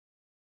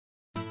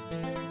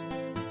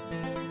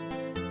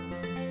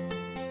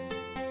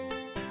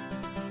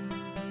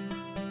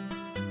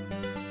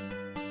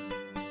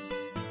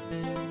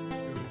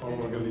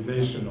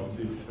organization of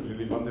this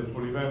really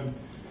wonderful event.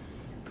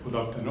 Good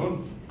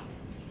afternoon.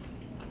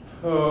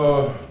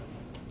 The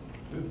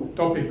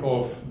topic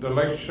of the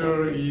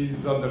lecture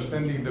is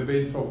understanding the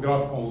base of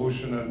graph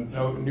convolution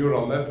and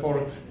neural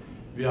networks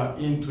via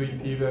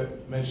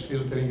intuitive mesh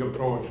filtering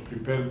approach,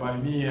 prepared by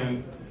me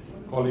and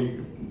colleague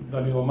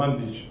Danilo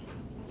Mandic.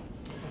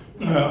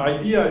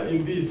 Idea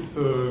in this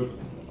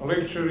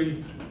lecture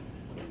is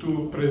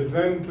to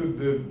present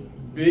the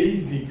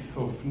basics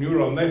of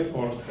neural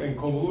networks and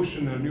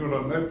convolutional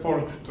neural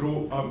networks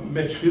through a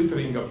mesh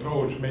filtering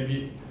approach,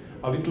 maybe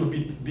a little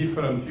bit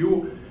different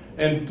view,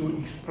 and to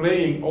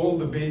explain all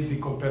the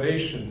basic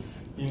operations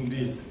in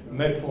these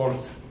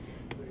networks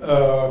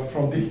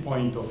from this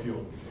point of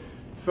view.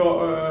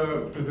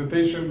 So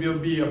presentation will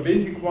be a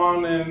basic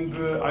one, and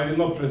I will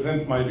not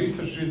present my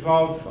research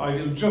results. I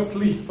will just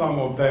list some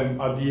of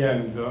them at the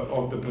end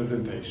of the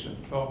presentation.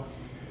 So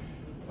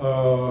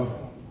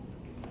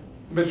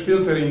mesh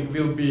filtering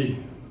will be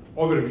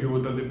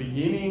overviewed at the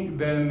beginning,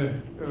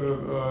 then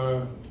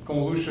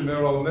convolutional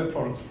neural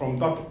networks from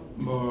that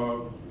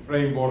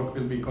framework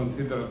will be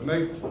considered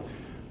next,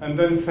 and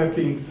then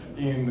settings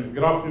in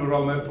graph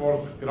neural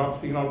networks,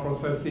 graph signal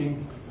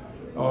processing,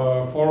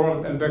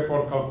 forward and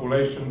backward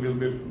calculation will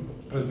be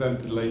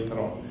presented later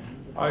on.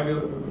 I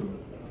will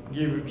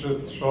give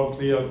just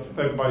shortly a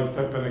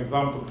step-by-step an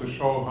example to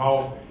show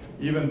how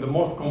even the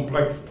most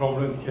complex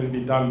problems can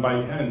be done by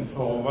hand.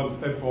 So one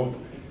step of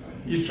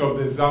each of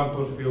the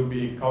examples will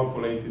be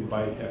calculated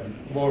by hand.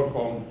 Work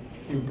on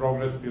in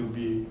progress will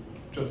be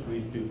just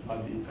listed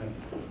at the end.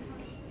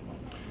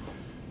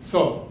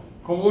 So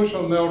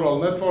convolutional neural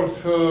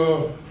networks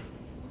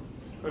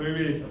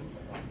really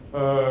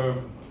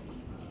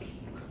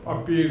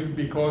appear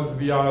because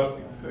we are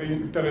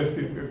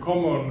interested in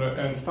common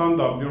and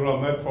standard neural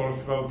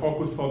networks well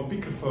focused on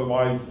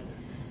pixel-wise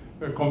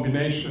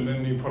combination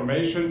and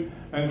information,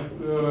 and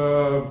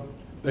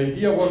the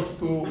idea was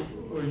to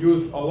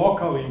use a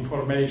local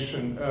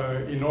information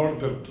in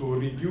order to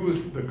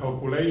reduce the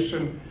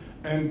calculation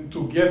and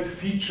to get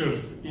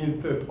features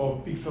instead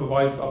of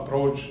pixel-wise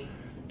approach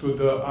to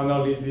the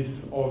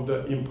analysis of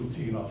the input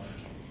signals.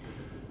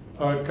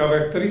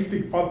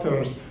 Characteristic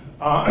patterns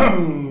are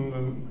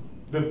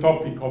the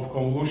topic of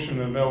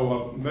convolutional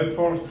neural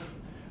networks,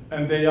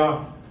 and they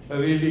are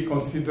really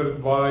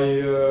considered by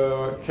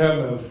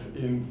kernels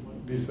in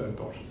these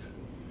networks.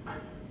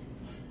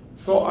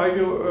 So I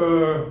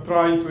will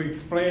try to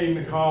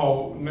explain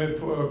how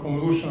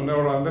convolutional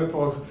neural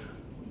networks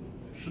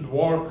should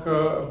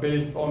work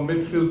based on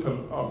mesh filter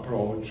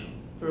approach.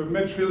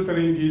 Mesh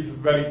filtering is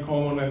very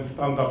common and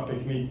standard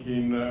technique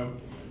in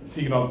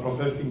signal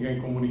processing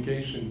and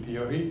communication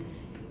theory.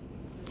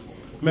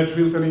 Mesh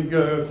filtering,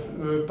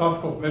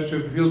 task of mesh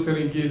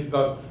filtering is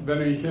that when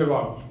we have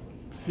a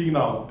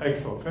signal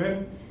x of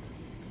n,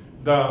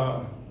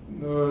 the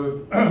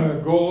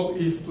goal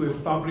is to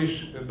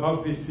establish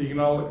does this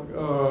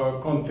signal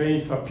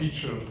contains a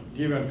feature,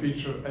 given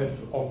feature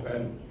s of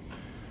n.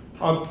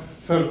 At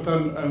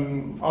certain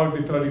and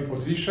arbitrary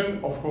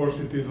position, of course,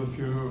 it is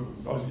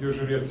as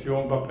usually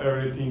assumed that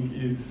everything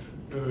is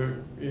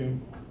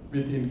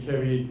within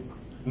heavy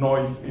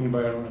noise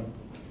environment.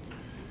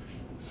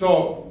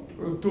 So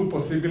two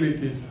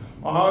possibilities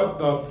are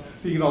that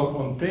signal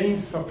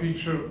contains a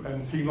feature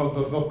and signal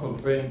does not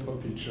contain a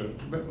feature.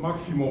 The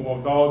maximum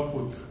of the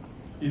output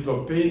is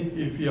obtained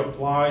if we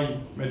apply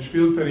mesh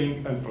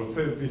filtering and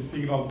process this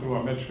signal through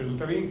a mesh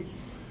filtering.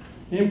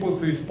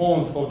 Impulse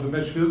response of the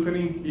mesh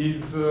filtering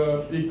is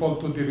equal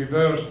to the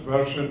reverse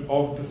version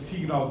of the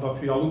signal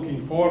that we are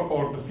looking for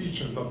or the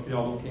feature that we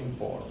are looking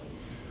for.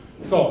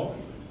 So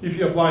if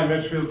you apply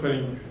mesh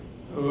filtering,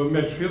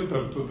 mesh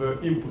filter to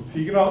the input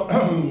signal,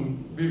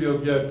 we will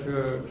get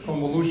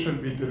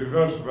convolution with the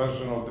reverse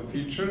version of the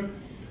feature,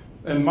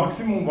 and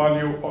maximum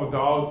value of the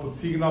output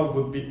signal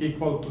would be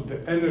equal to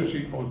the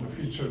energy of the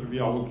feature we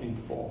are looking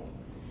for.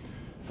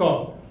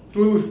 So to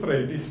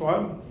illustrate this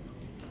one,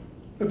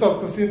 let us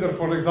consider,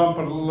 for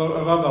example,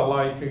 a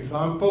radar-like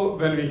example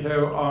when we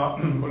have a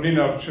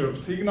linear chirp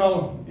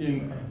signal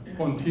in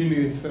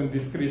continuous and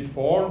discrete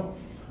form,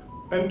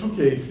 and two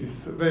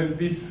cases when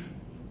this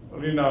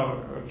linear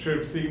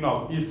chirp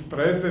signal is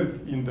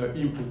present in the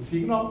input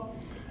signal,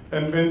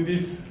 and when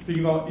this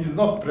signal is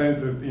not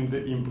present in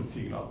the input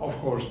signal. Of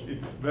course,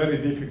 it's very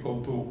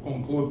difficult to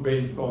conclude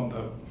based on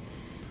the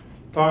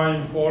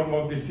time form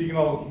of the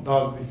signal,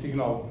 does the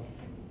signal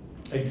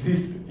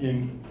exist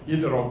in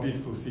either of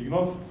these two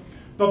signals.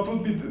 That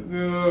would be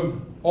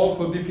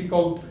also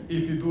difficult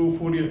if you do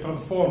Fourier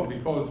transform,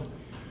 because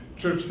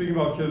chirp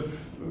signal has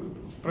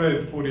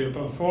spread Fourier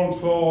transform,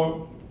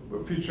 so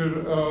feature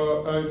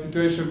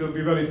situation will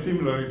be very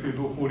similar if you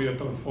do Fourier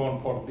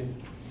transform for this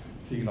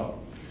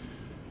signal.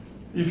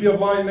 If you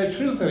apply mesh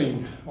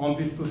filtering on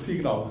these two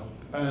signals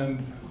and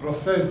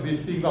process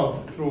these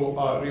signals through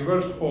a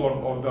reverse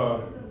form of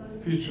the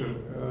feature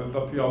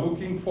that we are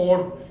looking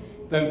for,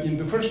 then in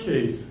the first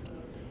case,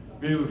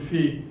 we will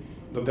see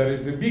that there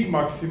is a big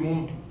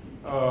maximum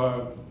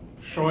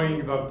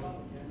showing that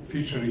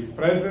feature is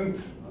present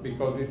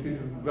because it is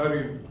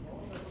very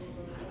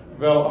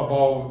well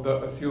above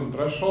the assumed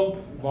threshold,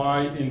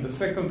 while in the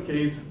second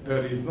case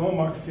there is no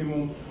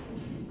maximum,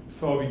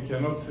 so we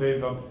cannot say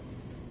that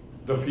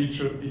the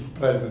feature is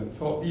present.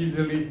 So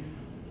easily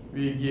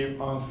we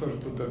give answer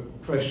to the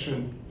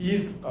question,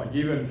 is a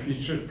given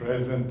feature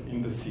present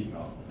in the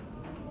signal?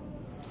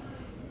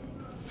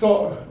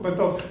 So let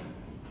us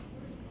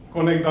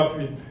connect that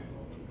with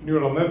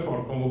neural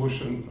network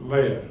convolution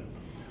layer.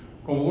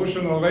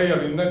 Convolutional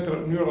layer in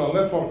neural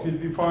network is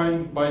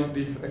defined by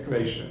this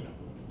equation.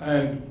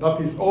 And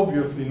that is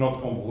obviously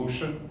not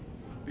convolution,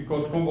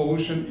 because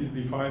convolution is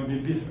defined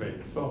in this way.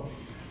 So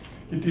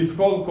it is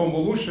called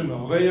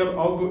convolutional layer,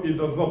 although it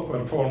does not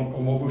perform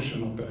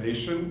convolution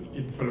operation.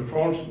 It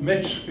performs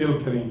match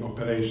filtering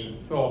operation.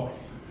 So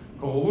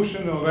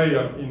convolutional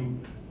layer in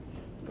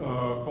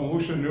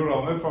convolution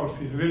neural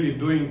networks is really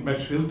doing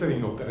match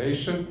filtering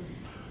operation,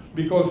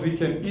 because we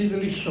can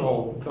easily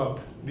show that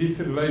this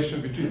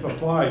relation, which is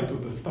applied to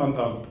the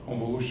standard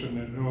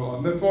convolution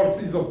neural networks,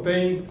 is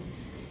obtained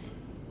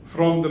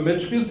from the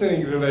match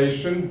filtering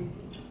relation,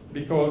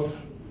 because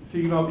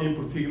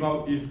input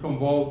signal is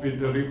convolved with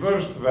the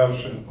reverse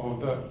version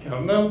of the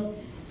kernel,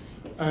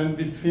 and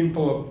with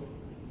simple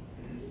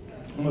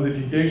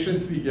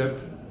modifications we get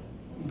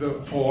the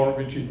form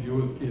which is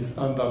used in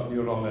standard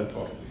neural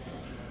network.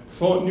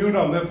 So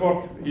neural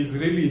network is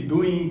really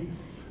doing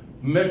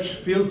match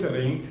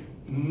filtering,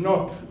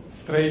 not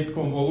straight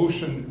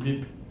convolution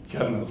with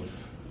kernels.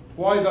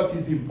 Why that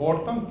is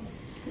important?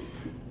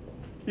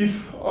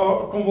 If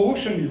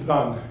convolution is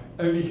done,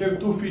 and we have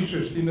two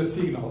features in a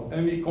signal,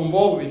 and we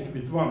convolve it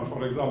with one,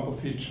 for example,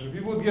 feature, we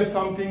would get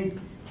something,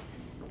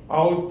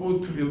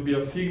 output will be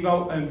a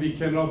signal, and we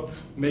cannot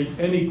make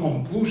any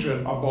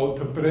conclusion about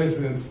the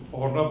presence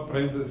or not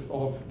presence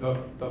of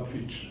that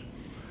feature.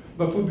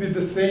 That would be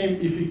the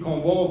same if we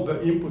convolve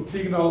the input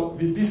signal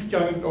with this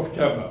kind of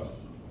kernel.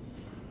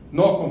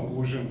 No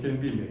conclusion can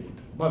be made.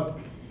 But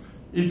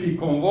if we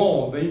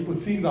convolve the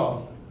input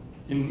signal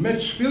in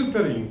match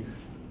filtering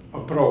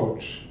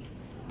approach,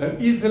 then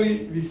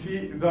easily we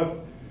see that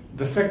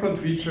the second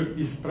feature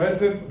is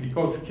present,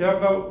 because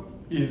kernel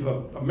is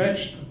a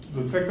match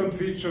to the second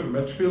feature.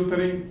 Match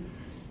filtering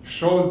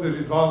shows the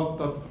result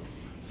that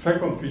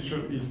second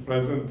feature is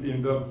present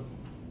in the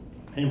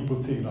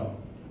input signal.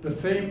 The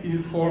same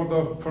is for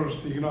the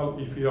first signal.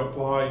 If we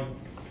apply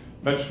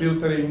match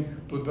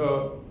filtering to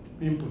the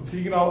input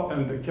signal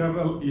and the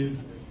kernel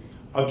is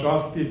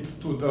adjusted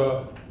to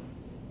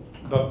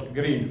that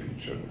green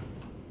feature.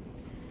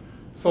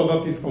 So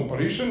that is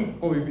comparison.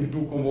 Or if we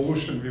do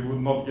convolution, we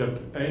would not get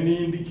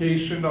any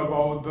indication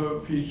about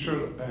the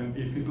feature. And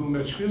if we do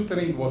match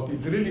filtering, what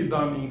is really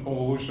done in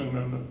convolution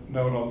and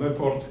neural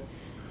networks,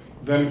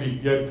 then we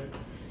get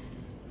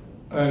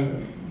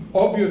an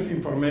obvious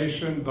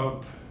information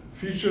that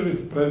feature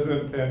is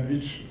present and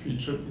which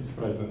feature is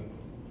present.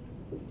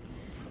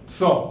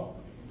 So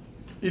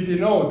if you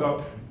know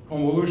that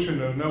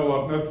convolutional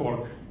neural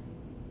network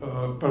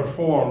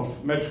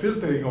performs match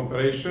filtering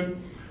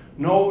operation,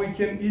 now we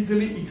can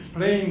easily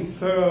explain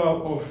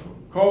several of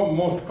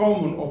most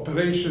common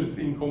operations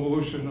in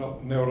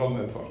convolutional neural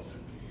networks.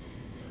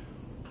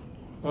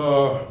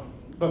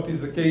 That is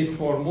the case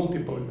for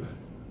multiple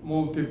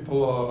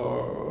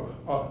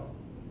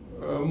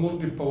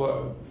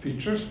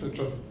features. I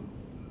just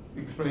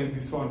explained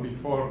this one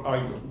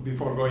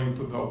before going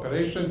to the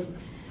operations.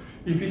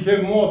 If we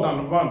have more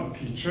than one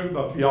feature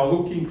that we are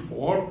looking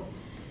for,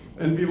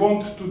 and we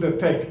want to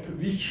detect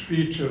which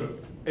feature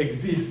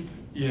exists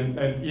and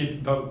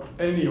if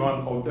any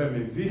one of them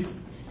exists,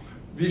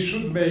 we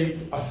should make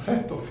a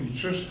set of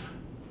features,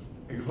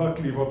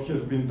 exactly what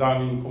has been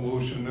done in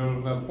convolutional neural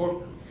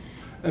network,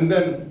 and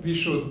then we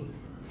should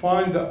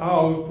find the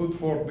output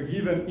for the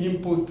given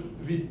input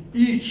with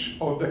each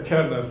of the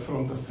kernels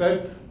from the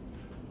set.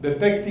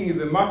 Detecting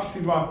the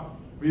maxima,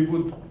 we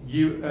would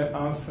give an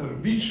answer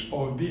which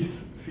of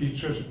these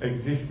features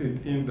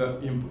existed in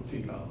the input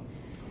signal.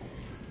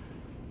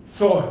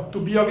 So to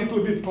be a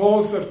little bit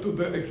closer to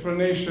the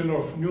explanation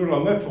of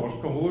neural networks,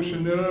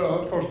 convolutional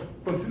neural networks,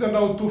 consider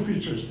now two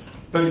features,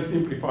 very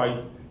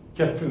simplified,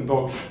 cats and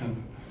dogs,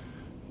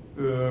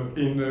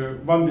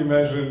 in one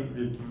dimension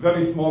with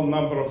very small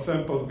number of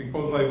samples,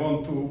 because I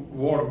want to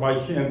work by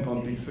hand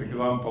on this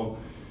example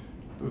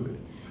today.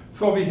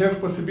 So we have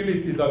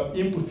possibility that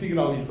input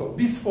signal is of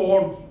this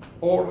form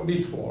or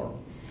this form.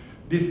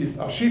 This is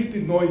a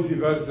shifted noisy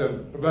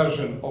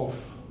version of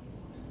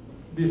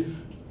this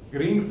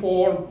green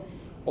form,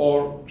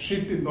 or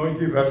shifted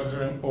noisy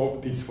version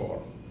of this form.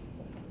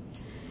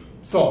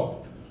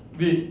 So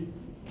we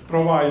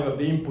provide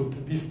the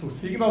input these two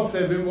signals,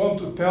 and we want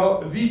to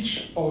tell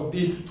which of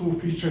these two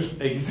features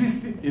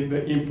existed in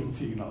the input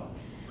signal.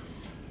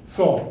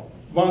 So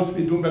once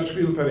we do match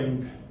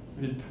filtering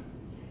with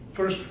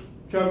first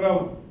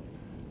kernel,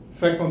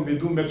 second we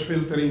do match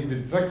filtering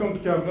with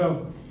second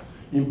kernel.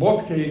 In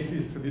both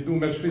cases, we do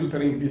match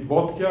filtering with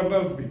both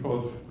kernels,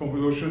 because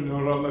convolutional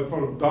neural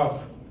network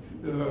does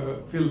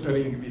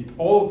filtering with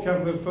all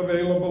kernels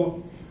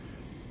available.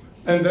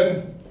 And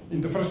then in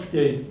the first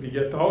case, we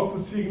get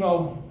output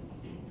signal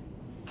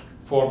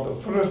for the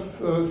first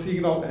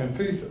signal and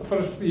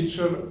first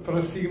feature,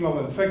 first signal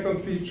and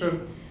second feature,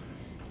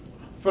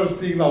 first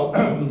signal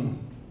and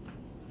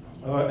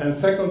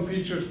second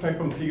feature,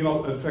 second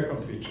signal and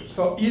second feature.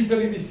 So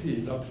easily we see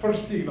that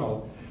first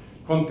signal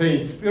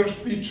contains first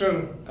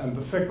feature and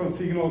the second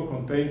signal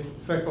contains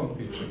second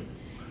feature.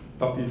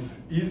 That is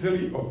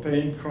easily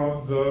obtained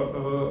from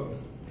the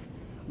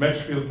match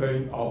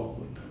filtering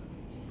output.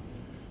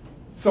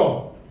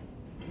 So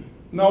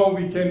now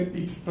we can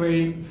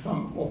explain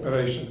some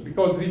operations,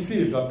 because we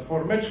see that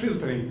for match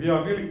filtering we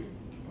are really...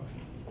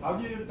 How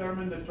do you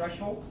determine the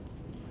threshold?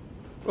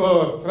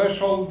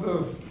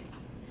 Threshold,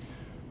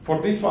 for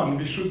this one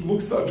we should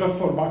look just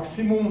for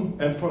maximum,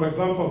 and for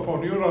example for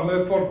neural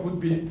network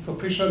would be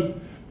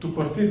sufficient to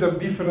consider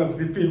difference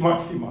between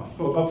maxima.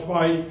 So that's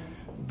why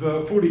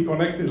the fully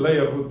connected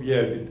layer would be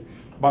added.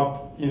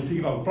 But in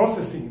signal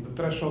processing, the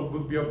threshold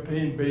would be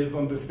obtained based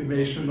on the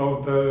estimation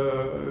of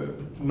the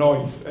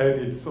noise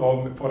added.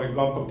 So, for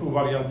example, 2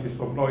 variances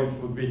of noise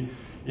would be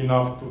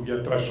enough to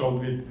get threshold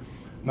with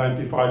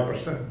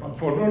 95%. But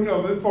for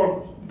neural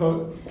network,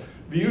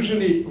 we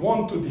usually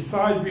want to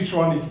decide which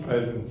one is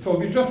present. So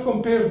we just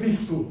compare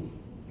these two,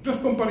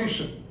 just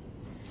comparison.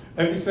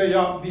 And we say,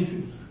 yeah, this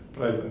is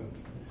present.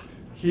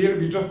 Here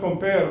we just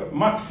compare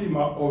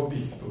maxima of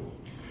these two.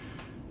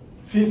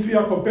 Since we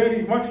are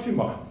comparing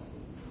maxima,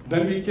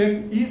 then we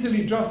can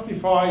easily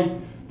justify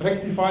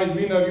rectified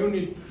linear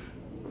unit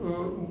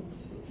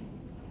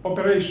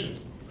operation,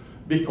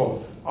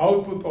 because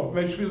output of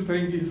match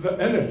filtering is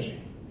the energy.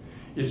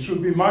 It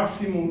should be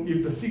maximum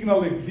if the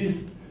signal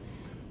exists,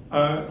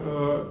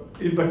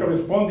 if the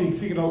corresponding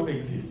signal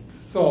exists.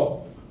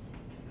 So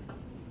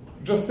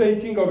just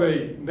taking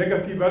away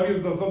negative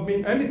values does not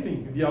mean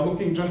anything. We are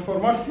looking just for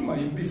maxima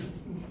in this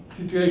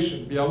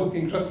situation. We are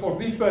looking just for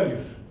these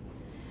values.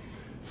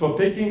 So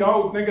taking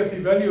out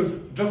negative values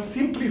just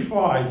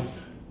simplifies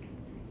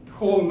the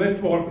whole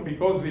network,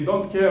 because we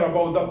don't care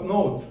about that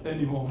nodes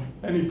anymore,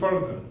 any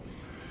further.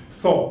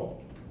 So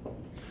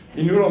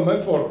in neural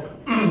network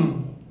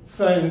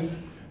science,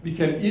 we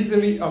can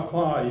easily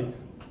apply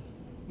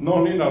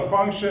nonlinear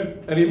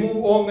function and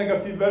remove all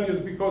negative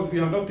values, because we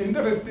are not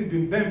interested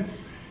in them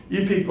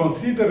if we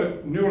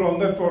consider neural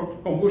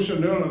network,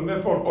 convolutional neural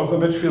network as a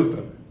match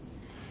filter.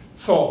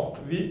 So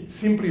we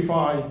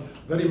simplified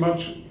very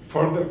much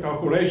further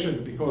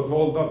calculations, because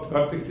all that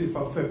vertices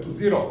are set to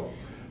 0.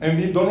 And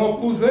we do not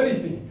lose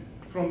anything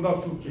from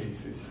that two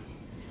cases.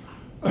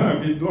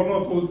 We do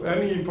not lose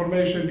any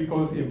information,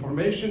 because the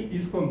information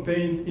is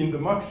contained in the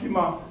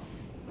maxima.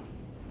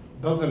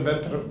 Doesn't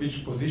matter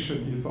which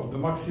position is of the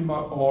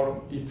maxima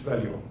or its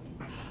value.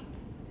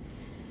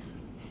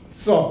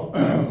 So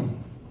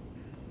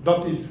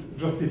that is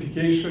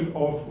justification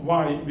of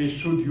why we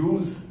should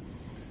use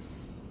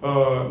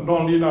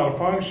nonlinear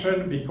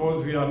function,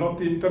 because we are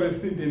not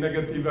interested in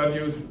negative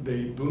values.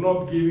 They do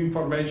not give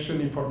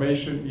information.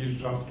 Information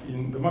is just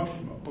in the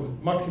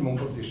maximum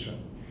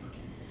position.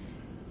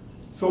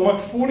 So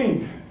max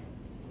pooling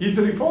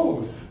easily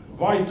follows.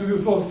 Why to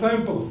use all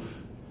samples?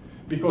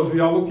 Because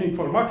we are looking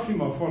for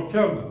maxima for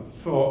kernel.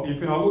 So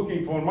if we are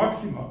looking for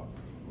maxima,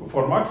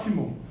 for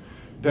maximum,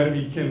 then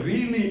we can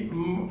really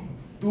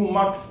do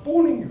max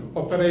pooling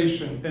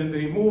operation and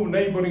remove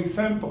neighboring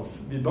samples.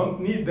 We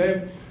don't need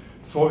them.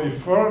 So we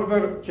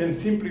further can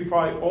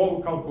simplify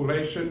all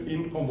calculation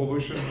in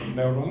convolutional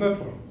neural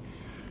network.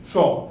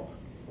 So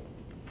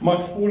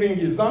max pooling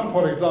is done,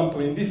 for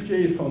example, in this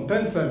case on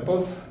 10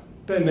 samples,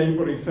 10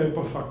 neighboring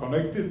samples are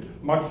connected,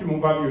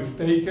 maximum value is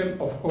taken.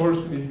 Of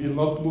course, we will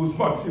not lose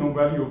maximum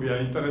value we are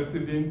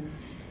interested in.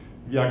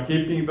 We are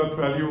keeping that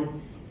value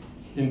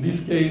in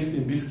this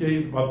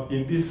case, but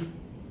in this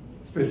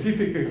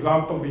specific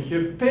example, we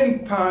have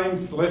 10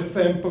 times less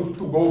samples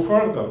to go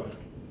further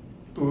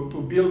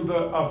to build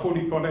a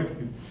fully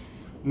connected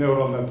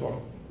neural network.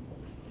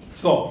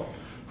 So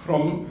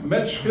from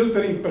match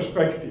filtering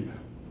perspective,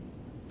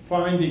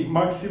 finding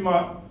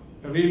maxima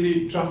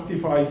really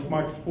justifies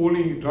max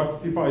pooling,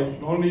 justifies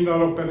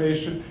nonlinear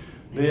operation.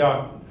 They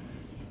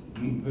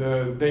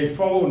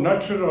follow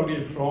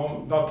naturally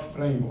from that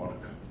framework.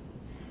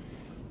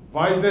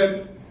 Why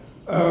then?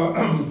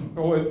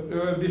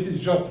 This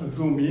is just a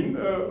zoom in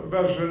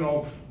version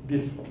of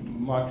this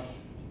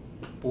max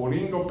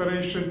pooling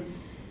operation,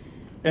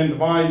 and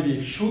why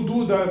we should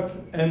do that,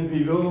 and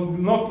we will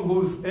not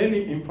lose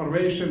any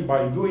information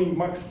by doing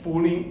max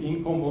pooling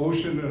in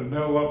convolutional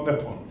neural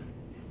network.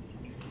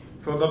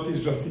 So that is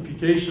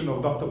justification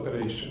of that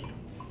operation.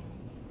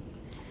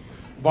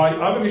 Why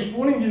average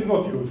pooling is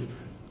not used?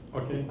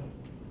 Okay.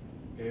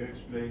 Can you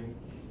explain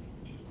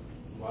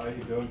why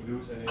you don't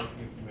lose any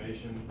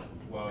information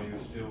while you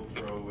still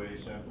throw away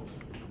samples?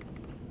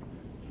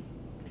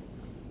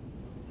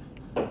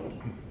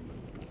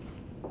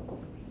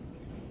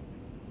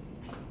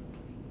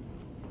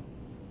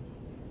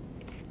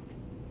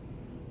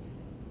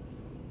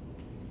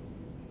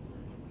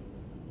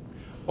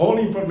 All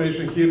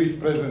information here is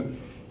present.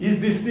 Is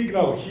this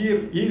signal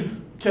here, is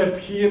cat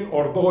here,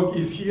 or dog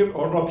is here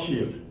or not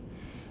here?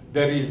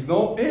 There is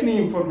no any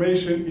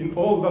information in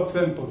all that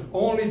samples.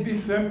 Only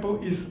this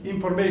sample is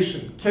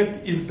information.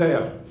 Cat is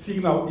there,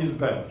 signal is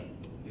there.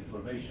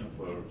 Information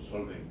for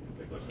solving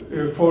the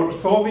classification. For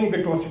solving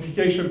the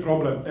classification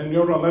problem, and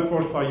neural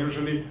networks are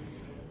usually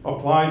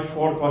applied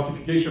for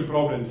classification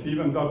problems.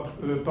 Even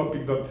that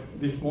topic that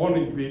this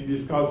morning we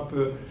discussed,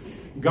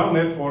 GAN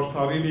networks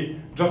are really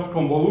just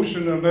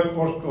convolutional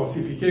networks,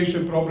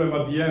 classification problem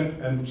at the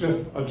end, and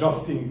just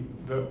adjusting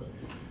the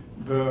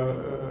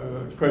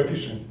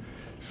coefficient.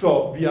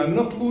 So we are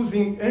not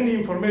losing any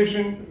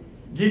information,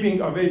 giving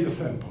away the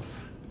samples.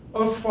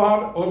 As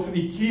far as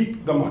we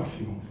keep the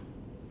maximum,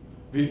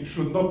 we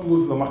should not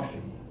lose the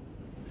maximum.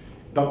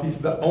 That is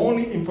the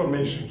only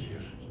information here.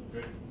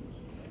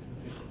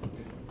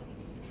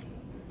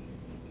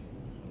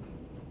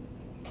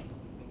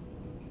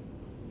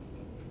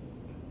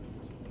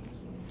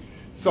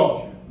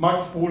 So,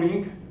 max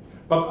pooling,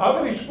 but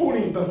average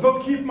pooling does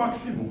not keep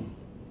maximum.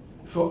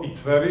 So it's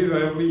very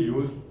rarely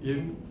used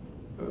in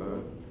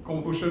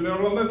convolutional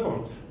neural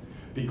networks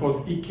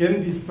because it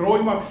can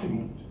destroy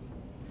maximum.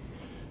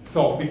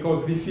 So,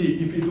 because we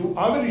see if we do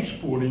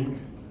average pooling,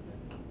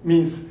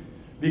 means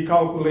we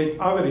calculate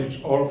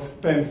average of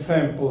 10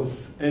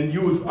 samples and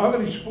use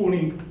average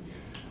pooling,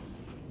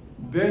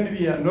 then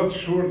we are not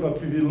sure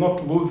that we will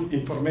not lose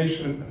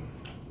information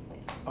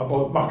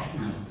about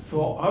maximum.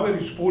 So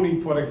average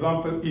pooling, for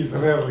example, is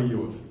rarely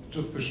used,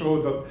 just to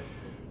show that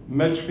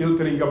match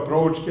filtering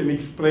approach can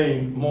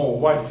explain more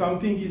why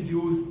something is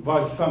used,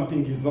 why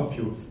something is not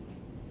used.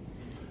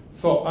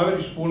 So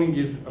average pooling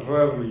is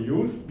rarely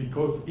used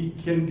because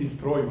it can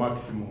destroy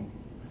maximum,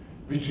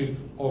 which is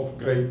of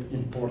great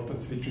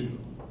importance, which is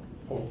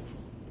of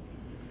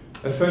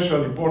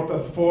essential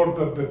importance for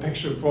the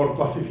detection for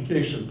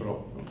classification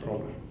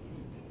problem.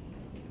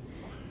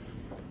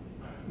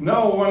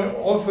 Now, one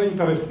also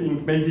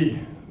interesting, maybe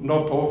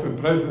not often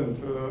present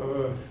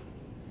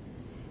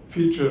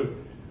feature,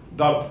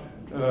 that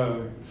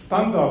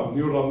standard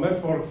neural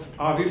networks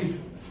are really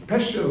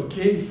special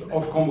case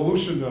of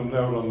convolutional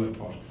neural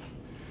networks.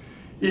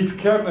 If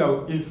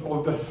kernel is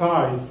of the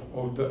size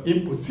of the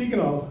input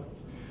signal,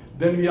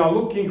 then we are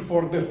looking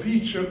for the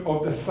feature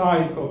of the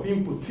size of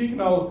input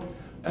signal,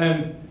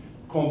 and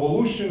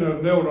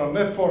convolutional neural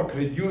network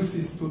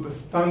reduces to the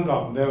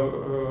standard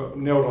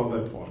neural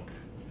network,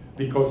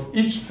 because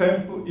each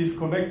sample is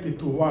connected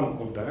to one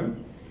of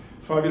them.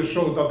 So I will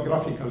show that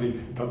graphically,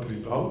 that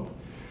result.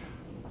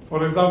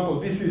 For example,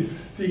 this is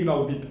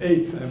signal with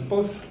 8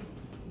 samples.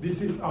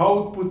 This is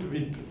output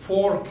with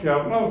 4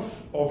 kernels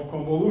of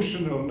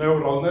convolutional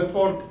neural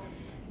network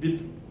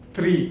with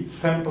 3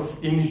 samples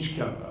in each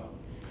kernel.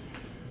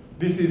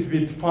 This is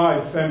with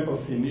 5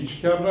 samples in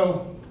each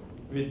kernel,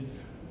 with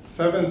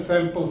 7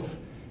 samples,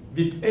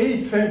 with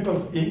 8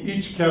 samples in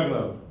each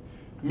kernel.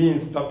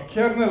 Means that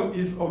kernel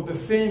is of the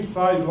same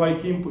size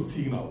like input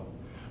signal.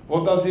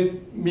 What does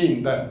it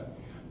mean then?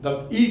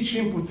 That each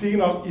input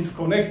signal is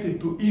connected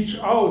to each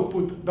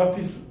output that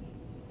is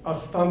a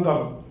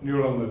standard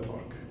neural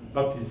network.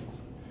 That is.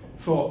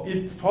 So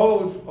it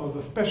follows as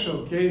a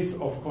special case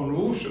of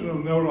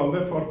convolutional neural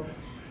network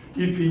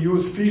if we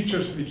use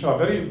features which are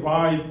very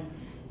wide,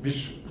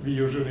 which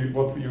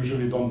what we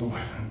usually don't do,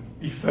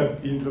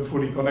 except in the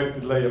fully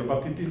connected layer.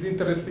 But it is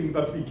interesting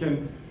that we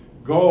can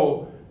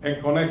go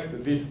and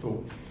connect these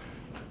two.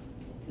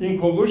 In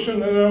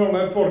convolutional neural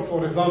networks,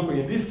 for example,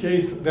 in this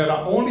case, there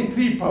are only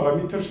 3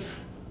 parameters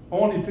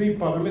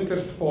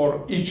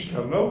for each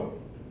kernel.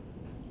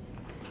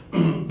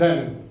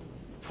 Then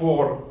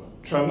 4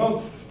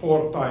 channels,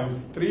 4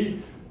 times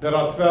 3, there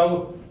are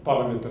 12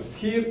 parameters.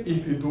 Here,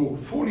 if you do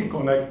fully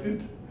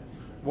connected,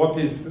 what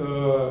is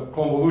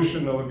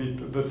convolutional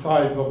with the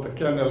size of the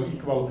kernel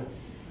equal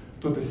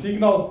to the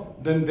signal,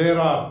 then there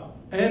are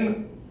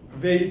n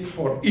weights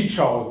for each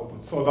output.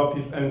 So that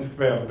is n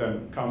squared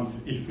then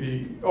comes if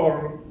we,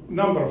 or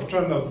number of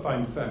channels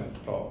times n,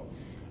 so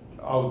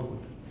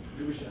output.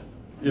 Ljubisa?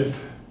 Yes.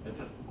 I was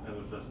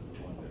just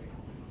wondering,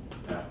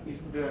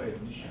 isn't there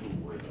an issue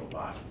with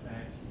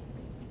robustness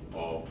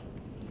of,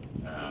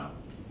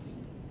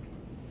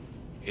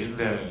 isn't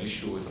there an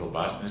issue with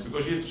robustness?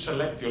 Because you have to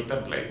select your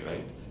template,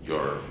 right?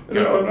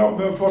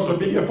 No, for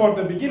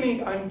the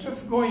beginning, I'm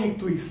just going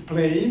to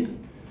explain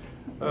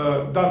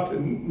that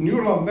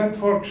neural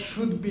network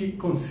should be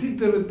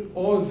considered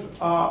as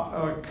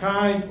a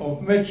kind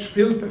of match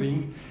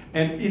filtering,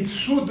 and it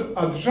should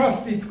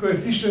adjust its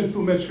coefficients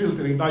to match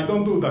filtering. I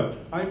don't do that.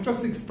 I'm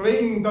just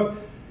explaining that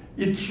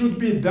it should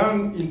be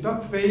done in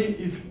that way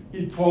if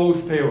it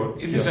follows theory.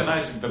 It is a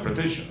nice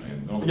interpretation.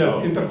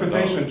 Yes,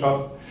 interpretation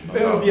just.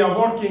 We are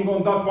working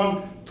on that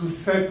one to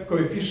set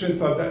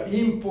coefficients at the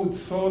input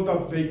so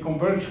that they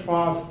converge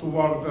fast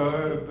toward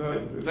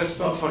the Let's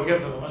not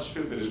forget that the match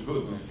filter is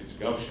good if it's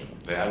Gaussian,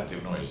 the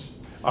additive noise.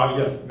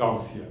 Yes,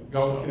 Gaussian.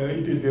 Gaussian, so,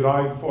 it is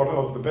derived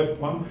as the best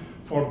one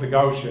for the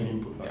Gaussian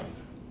input. Yeah.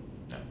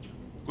 Yeah.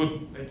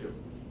 Good, thank you.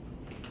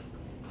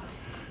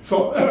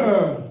 So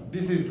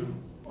this is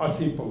a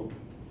simple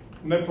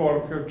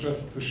network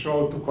just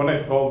to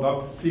connect all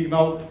that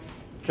signal,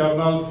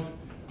 kernels,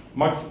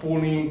 max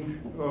pooling,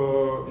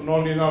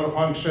 nonlinear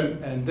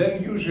function, and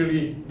then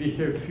usually we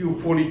have few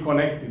fully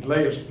connected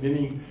layers,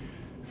 meaning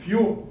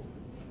few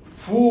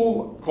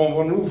full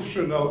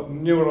convolutional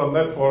neural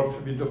networks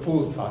with the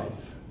full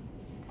size.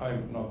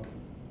 I'm not.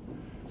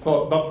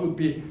 So that would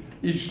be,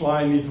 each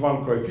line is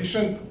one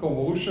coefficient,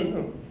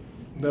 convolutional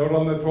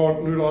neural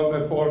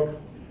network,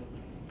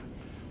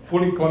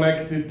 fully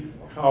connected,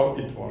 how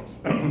it works.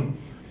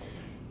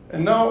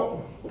 And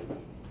now,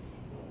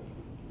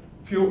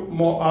 few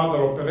more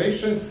other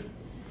operations.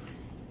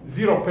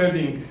 Zero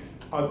padding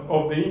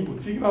of the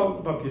input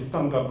signal, that is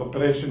standard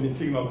operation in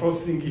signal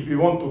processing. If we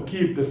want to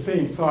keep the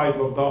same size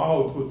of the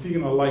output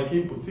signal like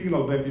input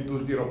signal, then we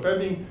do zero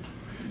padding.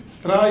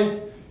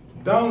 Stride,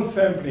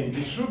 downsampling.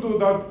 We should do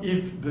that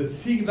if the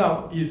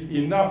signal is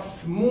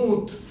enough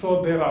smooth,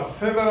 so there are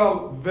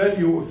several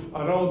values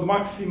around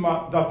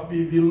maxima that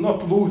we will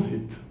not lose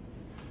it.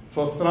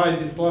 So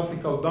stride is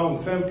classical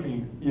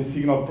downsampling in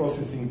signal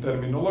processing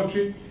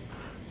terminology.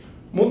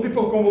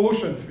 Multiple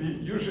convolutions, we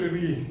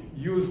usually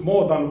use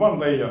more than one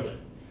layer.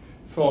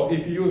 So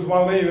if you use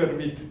one layer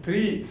with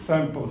 3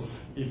 samples,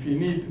 if you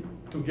need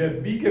to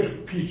get bigger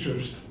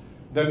features,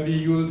 then we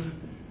use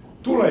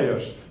 2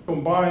 layers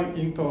combined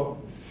into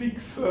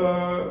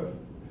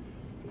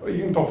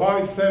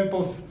 5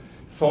 samples,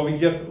 so we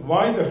get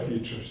wider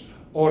features,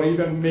 or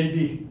even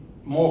maybe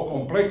more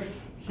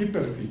complex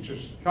hyper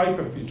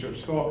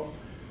features. So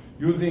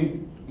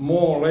using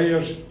more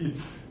layers,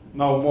 it's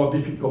now more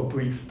difficult to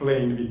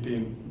explain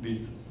within this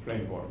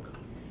framework.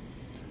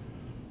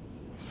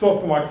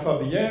 Softmax at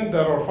the end,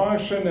 error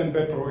function, and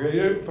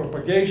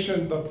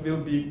backpropagation that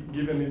will be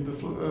given in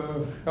this,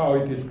 how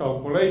it is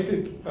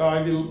calculated.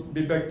 I will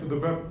be back to the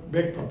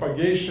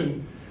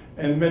backpropagation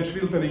and match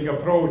filtering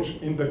approach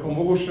in the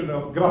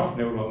convolutional graph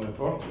neural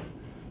networks,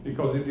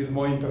 because it is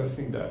more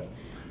interesting there.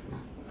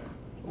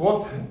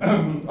 What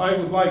I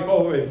would like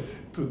always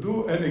to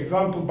do an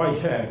example by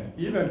hand.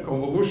 Even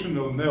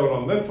convolutional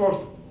neural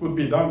networks could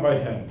be done by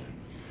hand.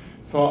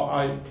 So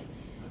I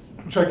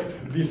checked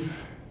this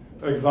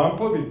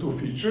example with 2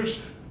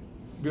 features,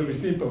 very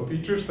simple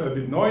features, I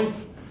did noise,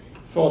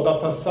 so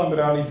that has some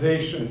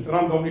realizations,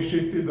 randomly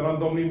shifted,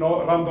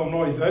 random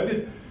noise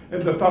added,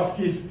 and the task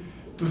is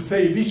to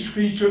say which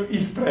feature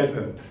is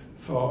present.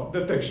 So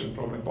detection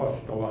problem,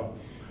 classical one.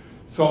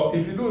 So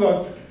if you do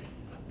that,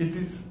 it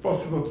is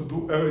possible to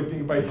do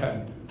everything by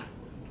hand.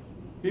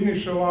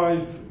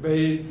 Initialize,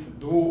 base,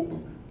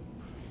 do,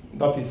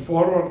 that is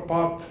forward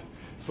path.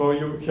 So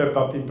you have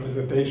that in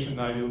presentation,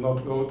 I will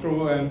not go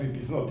through, and it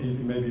is not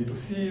easy maybe to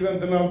see even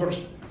the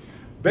numbers.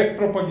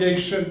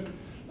 Backpropagation,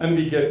 and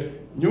we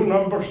get new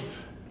numbers,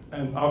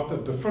 and after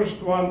the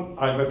first one,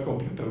 I let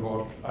computer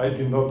work. I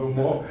did not do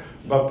more,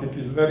 but it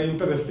is very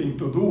interesting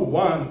to do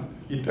one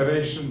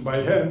iteration by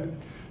hand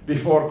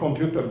before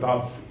computer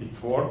does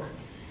its work.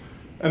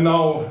 And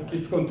now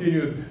it's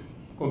continued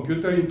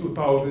computer in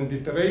 2000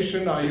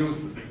 iteration. I use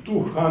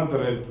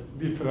 200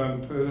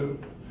 different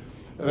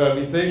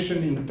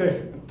realization in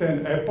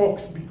 10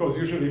 epochs, because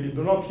usually we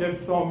do not have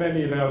so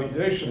many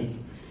realizations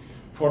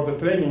for the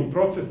training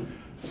process.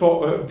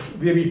 So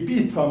we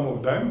repeat some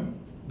of them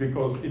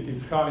because it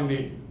is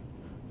highly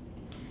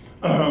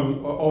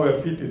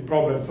overfitted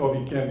problem, so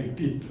we can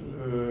repeat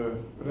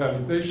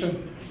realizations.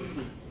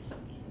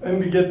 And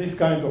we get this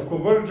kind of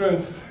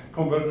convergence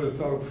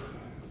of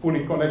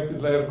fully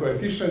connected layer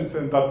coefficients,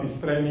 and that is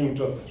training,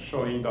 just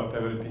showing that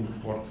everything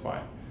works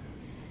fine.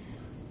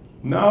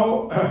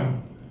 Now,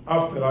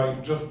 after I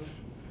just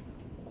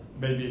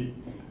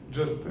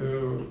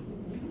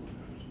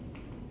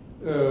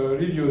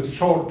review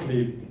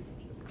shortly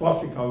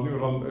classical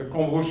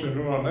convolutional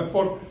neural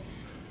network,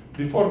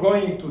 before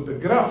going to the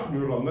graph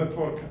neural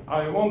network,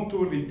 I want to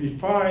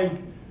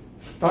redefine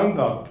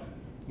standard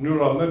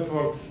neural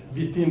networks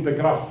within the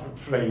graph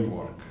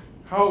framework.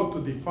 How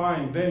to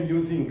define them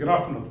using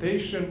graph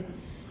notation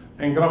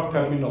and graph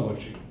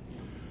terminology.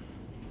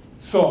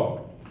 So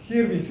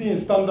here we see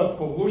in standard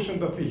convolution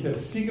that we have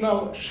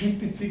signal,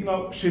 shifted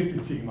signal,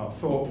 shifted signal.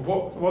 So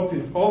what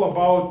is all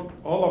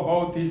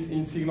about is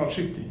in signal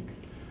shifting,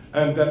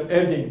 and then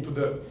adding to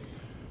the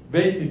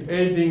weighted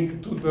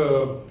adding to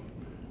the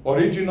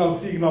original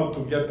signal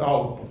to get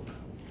output.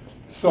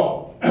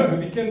 So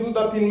we can do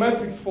that in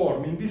matrix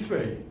form in this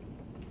way.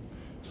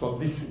 So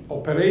this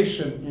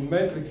operation in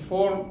matrix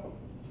form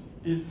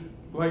is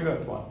like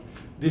that one.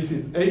 This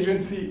is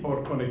agency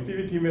or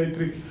connectivity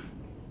matrix.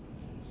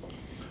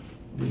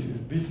 This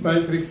is this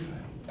matrix,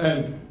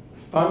 and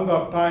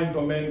standard time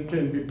domain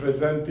can be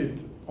presented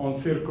on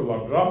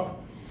circular graph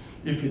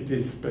if it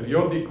is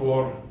periodic,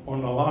 or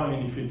on a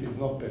line if it is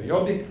not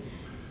periodic.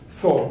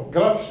 So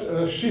graph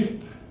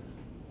shift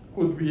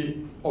could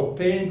be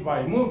obtained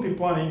by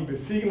multiplying the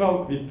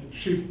signal with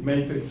shift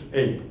matrix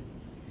A.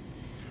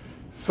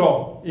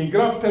 So in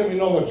graph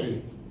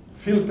terminology,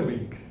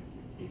 filtering,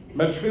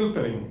 match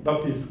filtering,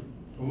 that is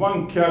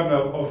one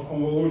kernel of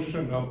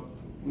convolutional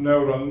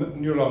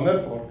neural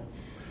network,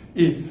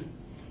 is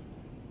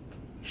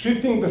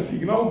shifting the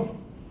signal,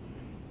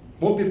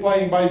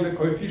 multiplying by the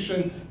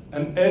coefficients,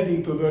 and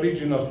adding to the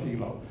original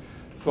signal.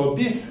 So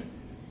this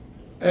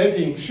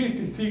adding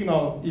shifted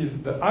signal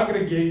is the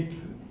aggregate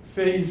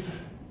phase,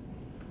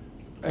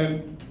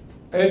 and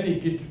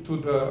adding it to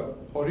the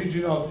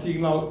original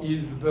signal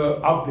is the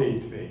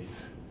update phase.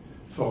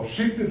 So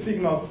shifted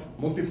signals,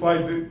 multiply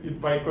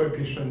it by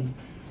coefficients,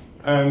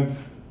 and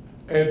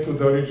add to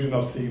the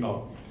original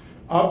signal.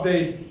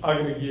 Update,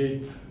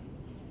 aggregate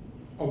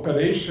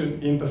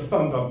operation in the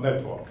standard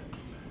network.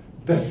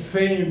 The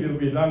same will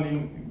be done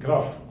in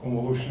graph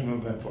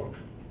convolutional network.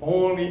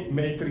 Only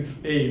matrix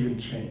A will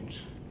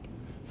change.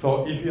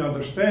 So if you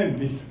understand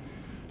this,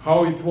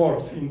 how it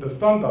works in the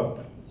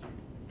standard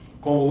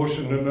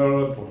convolutional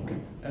neural network,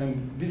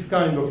 and this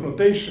kind of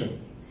notation,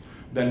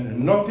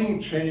 then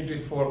nothing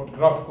changes for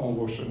graph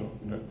convolutional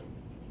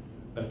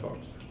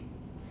networks.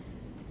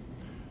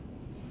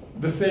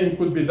 The same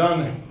could be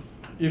done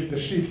if the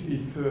shift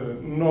is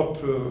not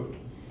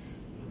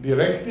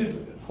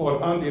directed.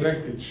 For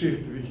undirected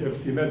shift, we have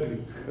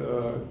symmetric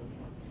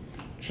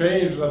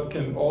change that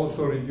can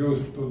also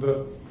reduce to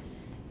the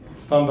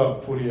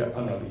standard Fourier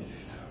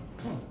analysis.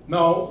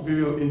 Now we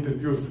will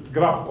introduce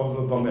graph of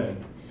the domain.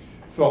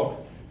 So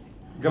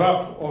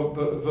graph of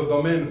the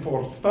domain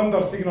for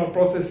standard signal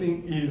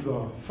processing is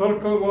a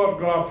circular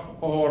graph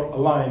or a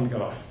line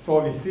graph. So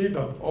we see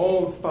that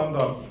all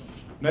standard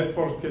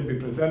networks can be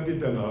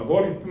presented and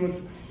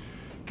algorithms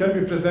can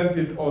be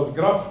presented as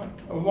graph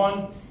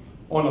one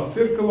on a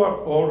circular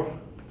or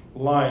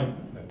line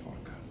network.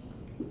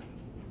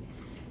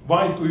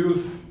 Why to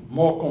use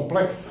more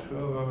complex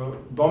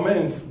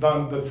domains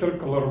than the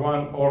circular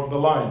one or the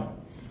line?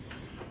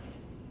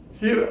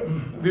 Here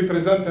we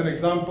present an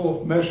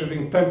example of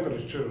measuring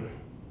temperature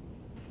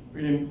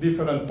in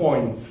different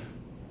points.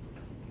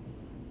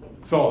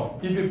 So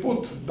if you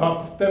put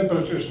that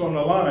temperatures on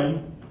a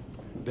line,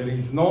 there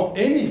is no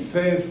any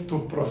sense to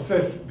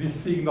process this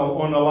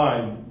signal on a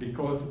line,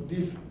 because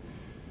these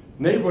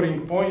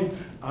neighboring points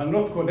are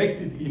not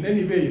connected in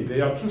any way.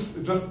 They are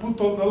just put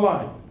on the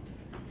line.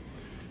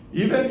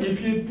 Even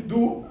if you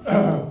do,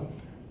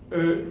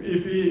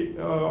 if we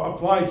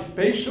apply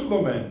spatial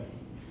domain,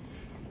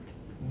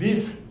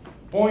 these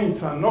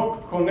points are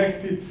not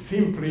connected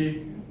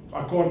simply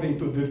according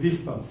to the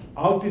distance.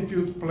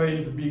 Altitude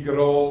plays big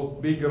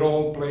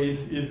role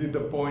plays, is it a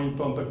point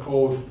on the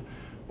coast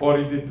or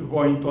is it a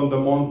point on the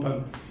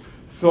mountain?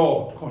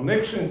 So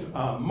connections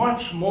are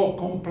much more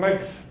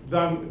complex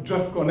than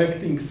just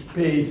connecting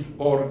space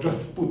or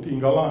just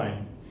putting a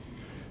line.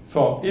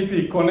 So if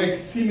we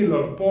connect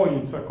similar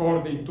points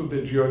according to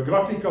the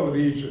geographical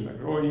region,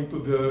 according to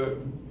the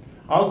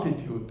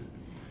altitude,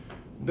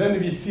 then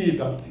we see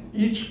that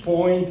each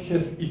point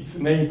has its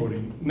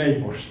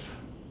neighbors.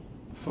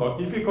 So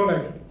if we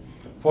connect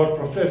for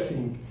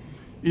processing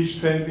each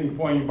sensing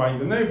point by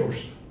the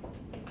neighbors,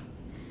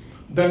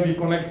 then we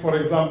connect, for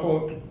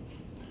example,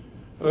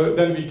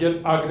 then we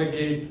get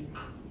aggregate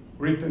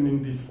written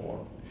in this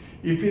form.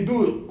 If we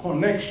do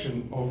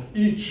connection of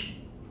each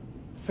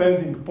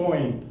sensing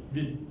point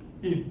with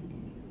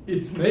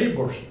its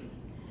neighbors,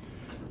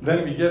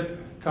 then we get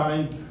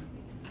kind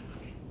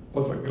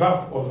of a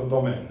graph of the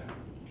domain.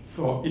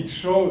 So it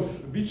shows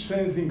which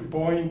sensing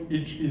point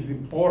each is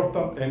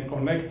important and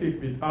connected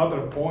with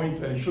other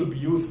points and should be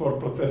used for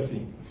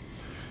processing.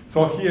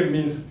 So here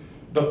means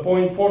the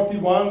point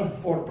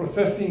 41 for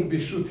processing, we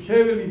should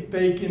heavily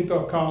take into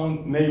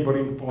account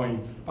neighboring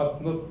points,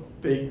 but not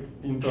take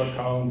into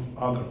account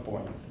other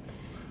points.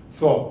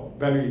 So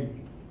when we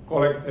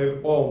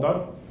collect all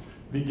that,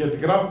 we get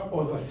graph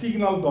of the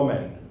signal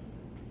domain.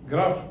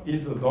 Graph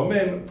is a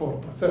domain for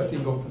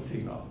processing of a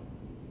signal.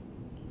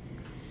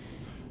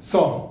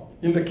 So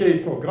in the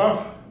case of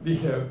graph, we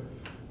have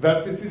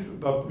vertices,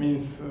 that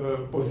means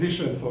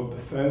positions of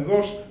the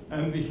sensors,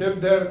 and we have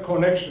their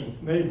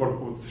connections,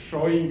 neighborhoods,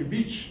 showing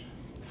which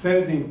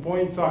sensing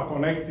points are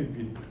connected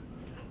with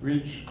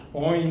which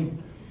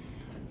point,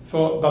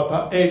 so that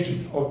are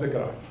edges of the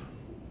graph.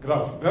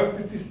 Graph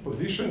vertices,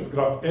 positions,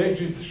 graph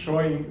edges,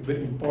 showing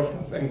the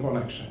importance and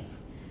connections.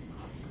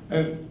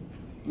 And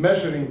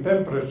measuring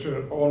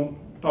temperature on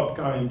that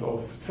kind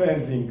of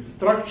sensing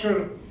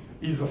structure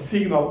is a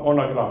signal on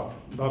a graph.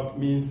 That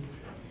means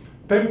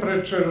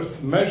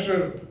temperatures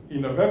measured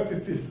in a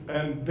vertices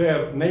and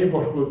their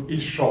neighborhood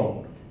is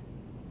shown.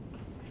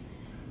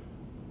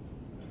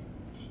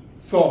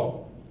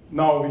 So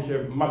now we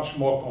have much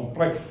more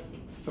complex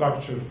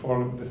structure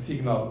for the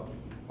signal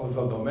of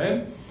the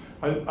domain.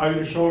 I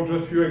will show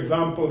just a few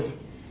examples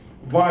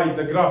why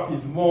the graph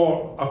is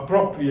more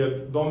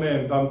appropriate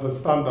domain than the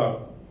standard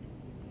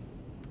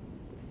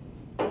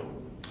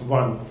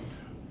one.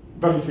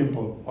 Very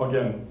simple,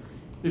 again.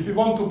 If you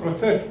want to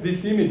process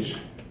this image,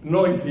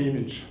 noisy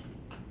image,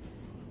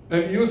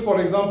 and we use, for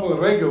example,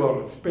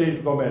 regular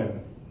space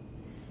domain,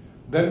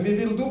 then we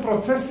will do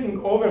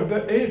processing over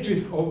the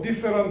edges of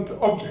different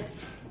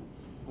objects,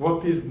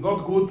 what is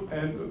not good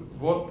and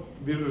what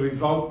will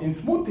result in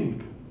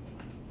smoothing.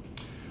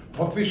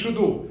 What we should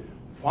do,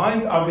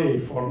 find a way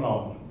for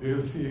now, we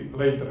will see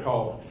later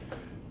how,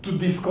 to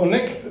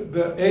disconnect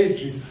the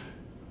edges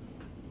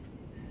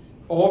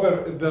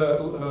over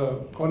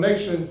the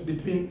connections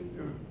between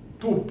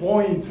two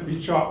points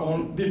which are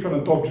on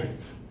different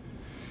objects.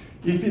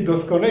 If we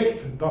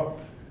disconnect that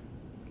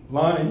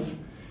lines,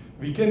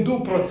 we can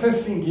do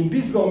processing in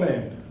this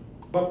domain,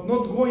 but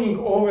not going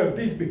over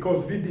this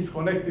because we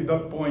disconnected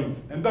that points,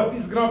 and that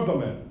is graph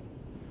domain.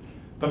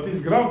 That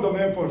is graph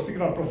domain for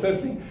signal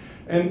processing,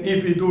 and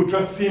if we do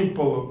just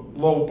simple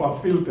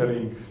low-pass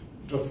filtering,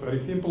 just very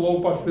simple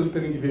low-pass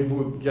filtering, we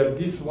would get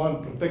this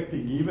one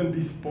protecting even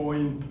this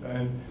point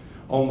and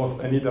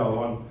almost any other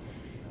one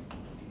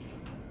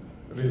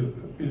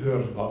is a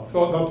result.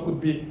 So that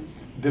would be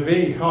the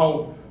way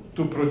how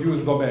to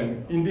produce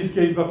domain. In this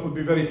case, that would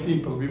be very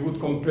simple. We would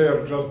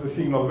compare just the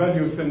signal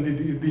values and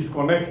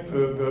disconnect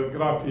the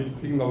graph if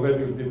signal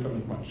values differ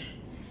much.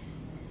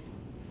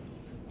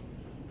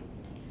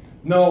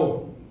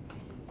 Now,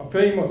 a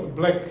famous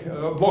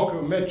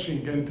block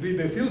matching and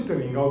 3D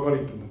filtering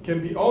algorithm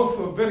can be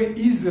also very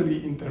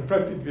easily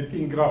interpreted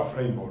within graph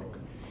framework.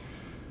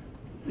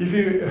 If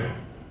we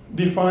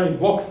define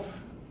blocks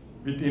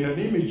within an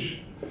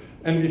image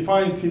and we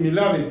find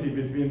similarity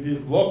between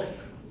these blocks,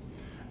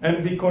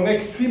 and we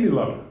connect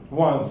similar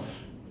ones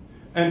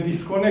and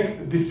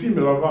disconnect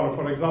dissimilar one.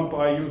 For example,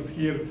 I use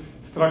here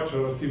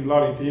structural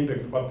similarity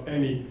index, but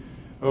any,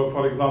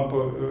 for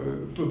example,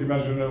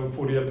 two-dimensional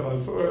Fourier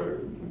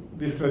transform,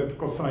 discrete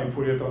cosine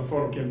Fourier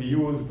transform can be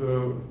used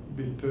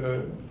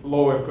with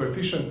lower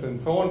coefficients and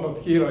so on, but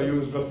here I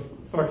use just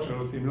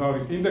structural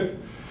similarity index.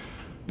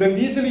 Then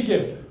we easily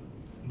get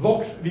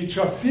blocks which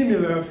are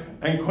similar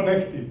and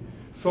connected.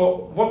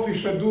 So what we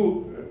shall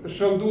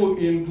do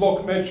in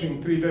block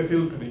matching 3D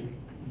filtering,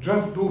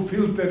 just do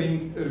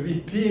filtering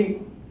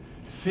within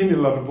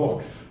similar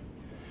blocks.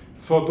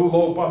 So do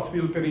low-pass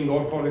filtering,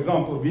 or for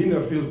example,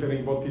 Wiener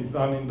filtering, what is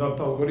done in that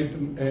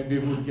algorithm, and we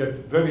would get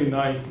very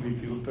nicely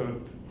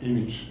filtered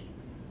image.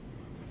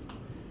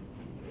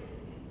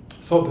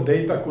 So the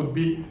data could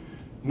be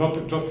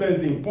not just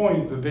sensing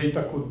point, the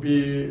data could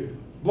be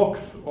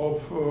blocks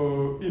of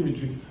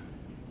images.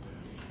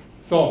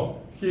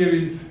 So here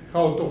is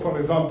how to, for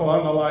example,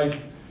 analyze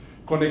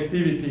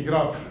connectivity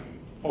graph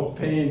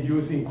obtained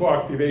using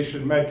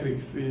coactivation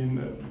matrix in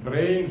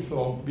brain.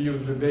 So we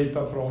use the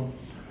data from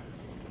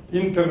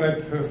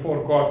internet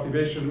for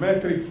coactivation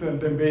matrix, and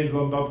then based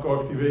on that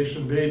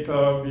coactivation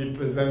data, we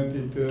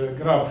presented a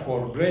graph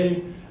for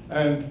brain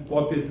and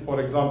plotted,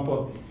 for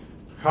example,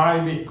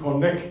 highly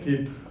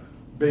connected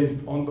based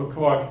on the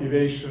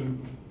coactivation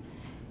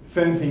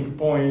sensing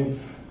points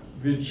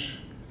which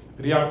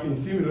react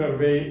in similar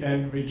way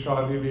and which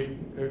are really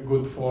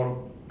good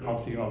for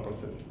graph signal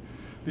processing.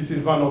 This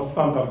is one of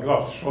standard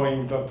graphs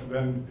showing that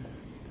when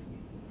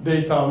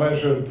data are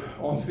measured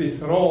on Swiss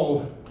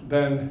roll,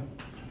 then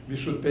we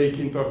should take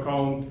into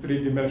account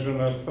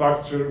three-dimensional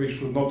structure. We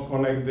should not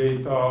connect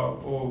data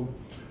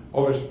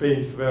over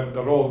space where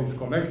the roll is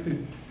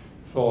connected.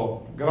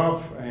 So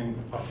graph and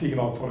a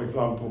signal, for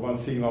example, one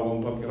signal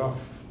on that graph.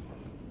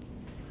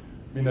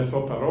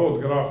 Minnesota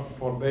road graph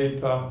for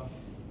data.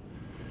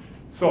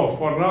 So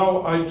for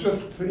now, I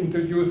just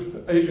introduced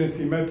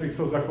agency matrix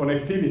as a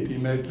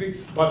connectivity matrix,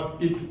 but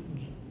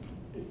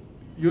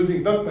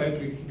using that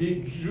matrix,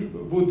 we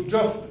would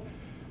just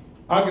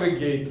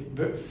aggregate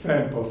the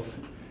samples.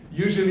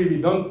 Usually we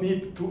don't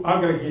need to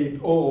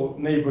aggregate all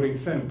neighboring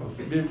samples.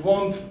 We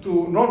want to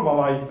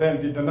normalize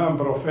them with the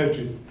number of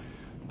edges.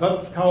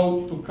 That's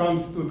how it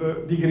comes to the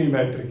degree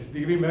matrix.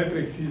 Degree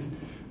matrix is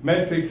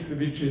matrix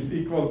which is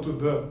equal to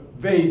the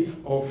weights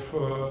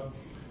of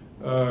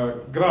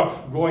graphs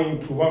going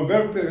to one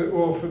vertex,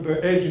 of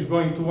the edges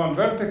going to one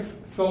vertex,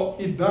 so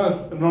it does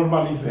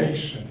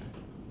normalization.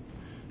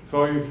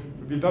 So if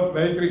with that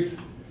matrix,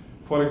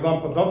 for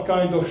example, that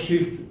kind of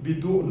shift, we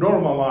do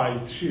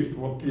normalized shift,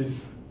 what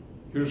is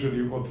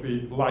usually what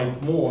we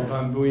like more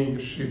than doing a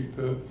shift,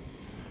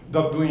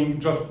 than doing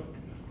just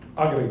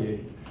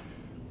aggregate.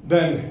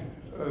 Then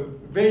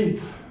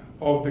weights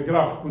of the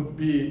graph could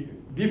be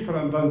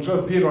different than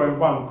just 0 and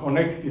 1,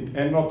 connected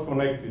and not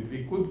connected.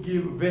 We could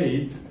give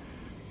weights,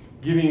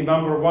 giving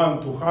number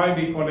 1 to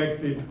highly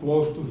connected,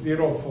 close to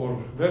 0 for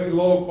very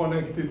low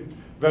connected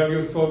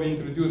values. So we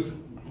introduce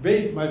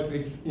weight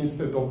matrix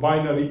instead of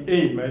binary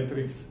A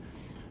matrix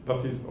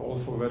that is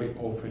also very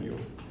often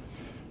used.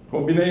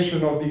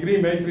 Combination of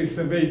degree matrix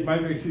and weight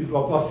matrix is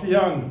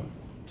Laplacian,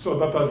 so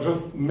that are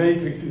just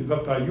matrices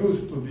that are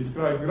used to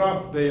describe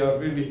graph. They are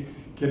really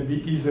can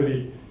be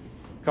easily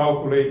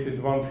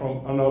calculated one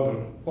from another.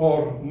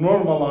 Or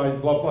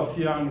normalized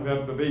Laplacian,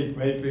 where the weight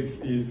matrix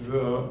is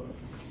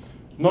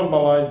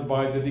normalized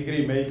by the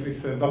degree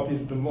matrix, and that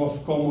is the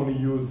most commonly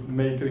used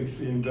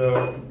matrix in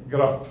the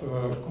graph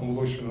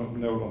convolutional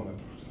neural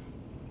networks.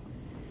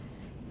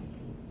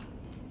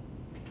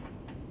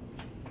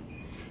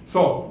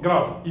 So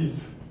graph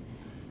is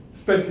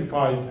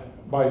specified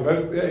by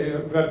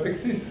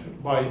vertices,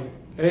 by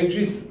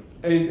edges,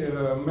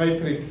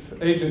 matrix,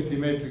 agency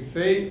matrix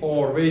A,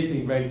 or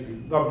weighting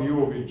matrix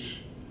W,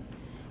 which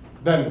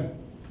then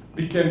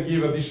we can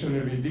give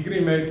additionally degree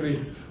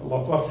matrix,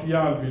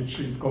 Laplacian, which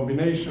is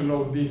combination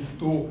of these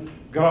two.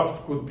 Graphs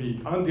could be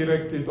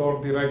undirected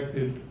or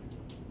directed.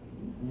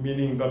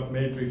 meaning that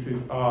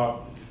matrices are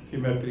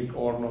symmetric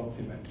or not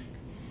symmetric.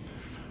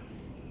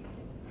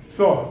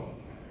 So,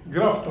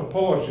 graph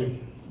topology,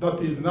 that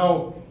is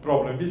now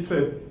problem. We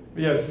said,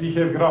 yes, we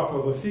have graph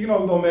as a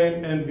signal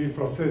domain and we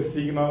process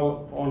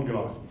signal on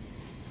graph.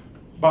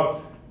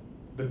 But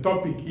the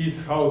topic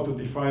is how to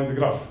define the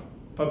graph.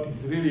 That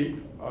is really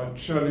a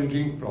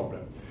challenging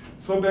problem.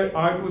 So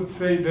I would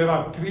say there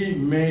are three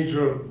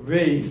major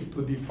ways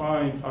to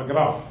define a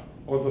graph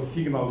as a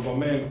signal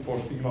domain for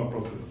signal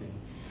processing.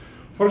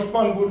 First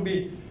one would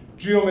be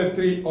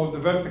geometry of the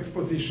vertex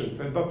positions,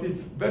 and that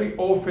is very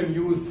often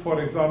used,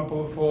 for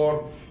example,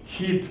 for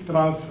heat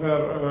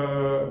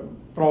transfer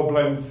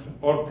problems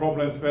or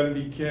problems where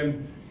we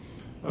can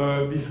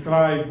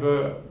describe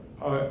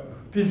a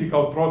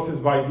physical process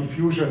by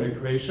diffusion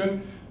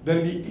equation.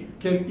 Then we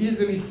can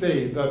easily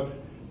say that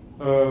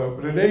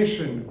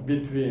relation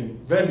between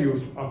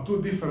values of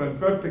two different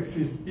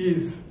vertices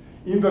is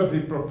inversely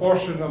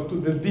proportional to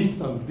the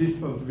distance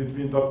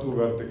between the two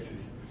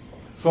vertices.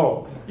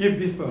 So if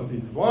distance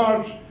is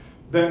large,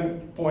 then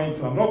points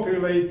are not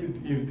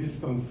related. If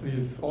distance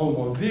is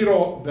almost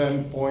zero,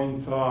 then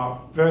points are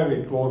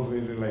very closely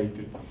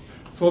related.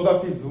 So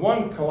that is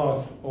one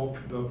class of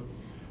the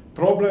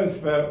problems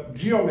where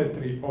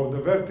geometry of the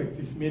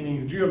vertices,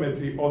 meaning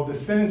geometry of the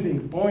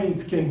sensing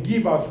points, can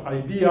give us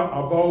idea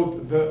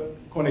about the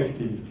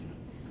connectivity.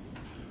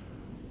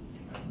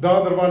 The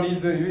other one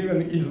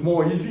is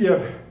more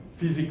easier,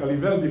 physically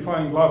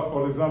well-defined graph.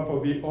 For example,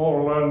 we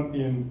all learn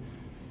in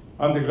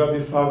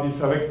undergraduate studies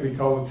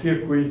electrical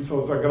circuits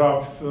or the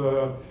graphs,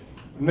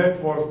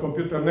 networks,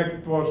 computer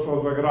networks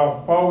or the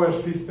graph, power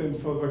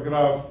systems or the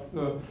graph,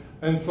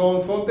 and so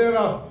on. So there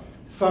are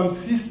some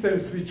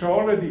systems which are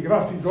already,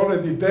 graph is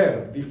already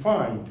there,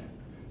 defined.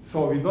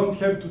 So we don't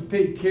have to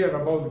take care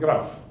about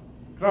graph.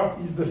 Graph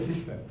is the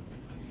system.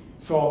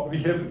 So we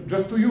have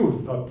just to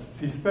use that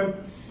system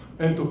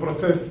and to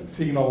process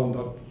signal on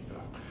that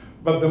graph.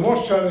 But the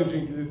most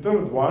challenging is the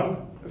third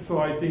one. So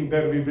I think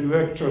there will be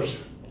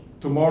lectures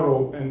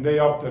tomorrow and day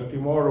after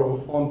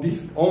tomorrow on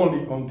this,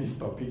 only on this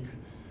topic.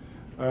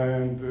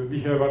 And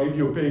we have a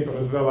review paper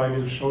as well, I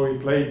will show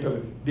it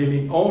later,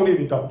 dealing only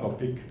with that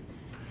topic.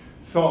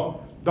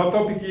 So that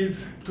topic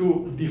is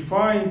to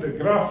define the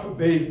graph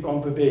based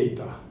on the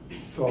data.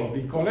 So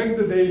we collect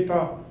the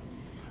data,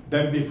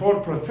 then before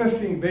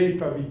processing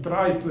data, we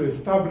try to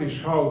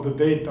establish how the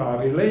data are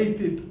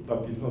related.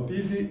 That is not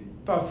easy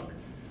task.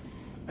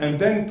 And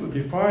then to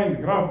define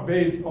graph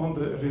based on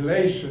the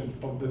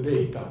relations of the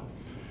data.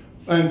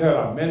 And there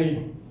are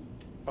many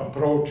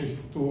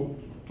approaches to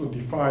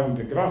define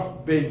the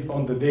graph based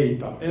on the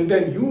data, and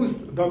then use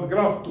that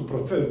graph to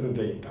process the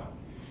data.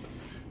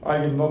 I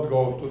will not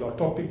go to that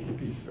topic.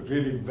 It is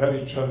really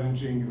very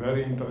challenging,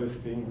 very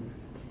interesting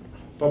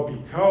topic,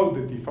 how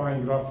to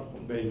define graph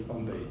based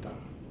on data.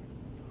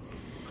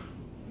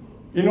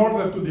 In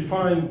order to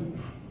define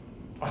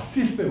a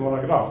system on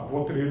a graph,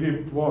 what we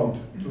really want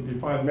to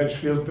define match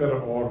filter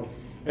or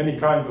any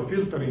kind of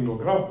filtering of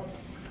graph,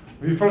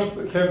 we first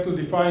have to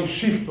define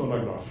shift on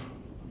a graph.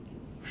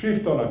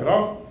 Shift on a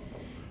graph,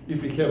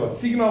 if we have a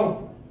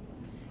signal,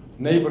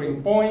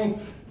 neighboring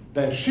points,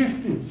 then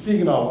shifted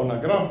signal on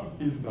a graph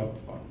is that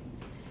one.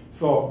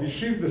 So we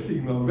shift the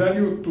signal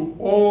value to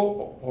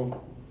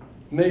all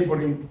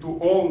neighboring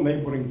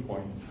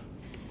points.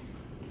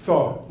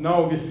 So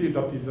now we see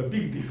that is a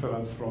big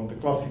difference from the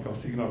classical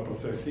signal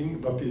processing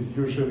that is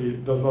usually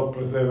does not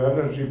preserve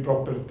energy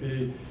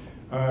property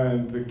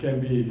and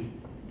can be,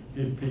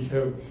 if we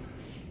have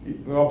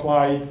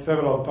applied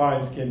several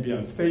times, can be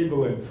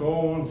unstable and so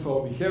on.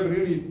 So we have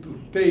really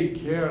to take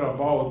care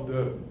about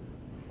the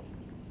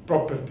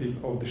properties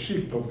of the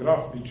shift of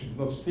graph, which is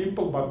not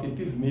simple, but it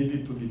is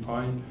needed to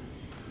define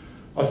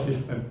a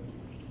system.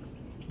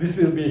 This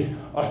will be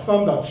a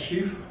standard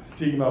shift,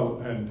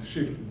 signal and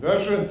shifted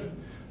versions,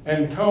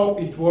 and how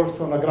it works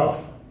on a graph.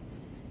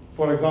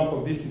 For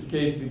example, this is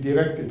case with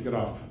directed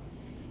graph.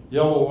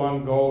 Yellow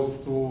one goes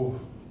to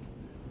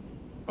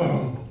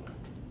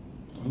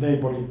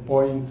neighboring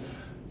points.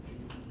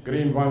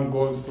 Green one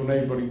goes to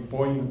neighboring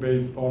points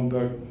based on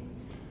the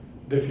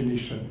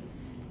definition.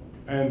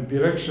 And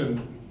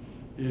direction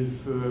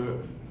is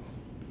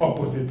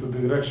opposite to the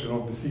direction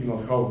of the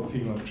signal, how the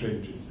signal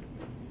changes.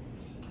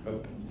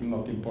 But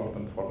not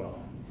important for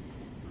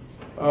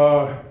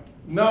now.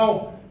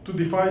 Now, to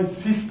define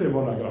system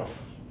on a graph.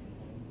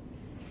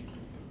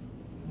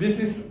 This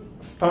is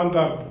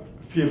standard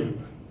field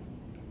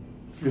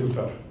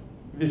filter.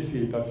 We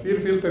see that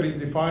field filter is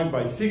defined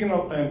by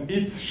signal and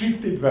its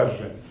shifted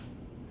versions.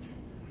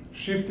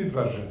 Shifted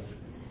versions.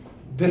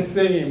 The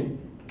same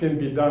can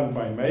be done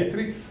by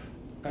matrix,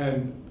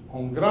 and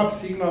on graph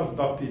signals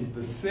that is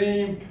the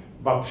same,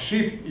 but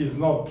shift is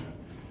not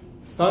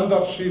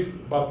standard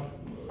shift, but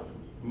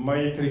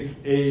matrix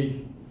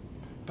A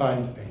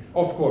times X.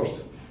 Of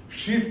course,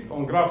 shift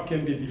on graph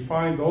can be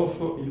defined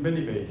also in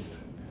many ways.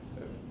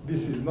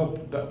 This is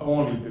not the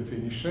only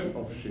definition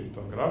of shift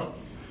on graph.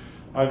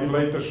 I will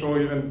later show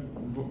even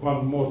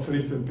one most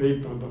recent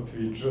paper that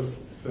we just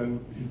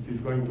sent. It is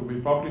going to be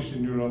published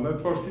in neural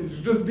networks. It's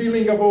just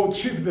dealing about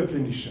shift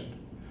definition,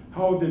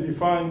 how they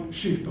define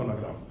shift on a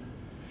graph,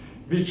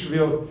 which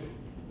will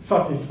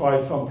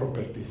satisfy some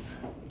properties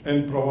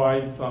and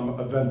provide some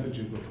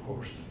advantages, of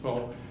course.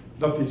 So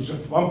that is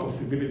just one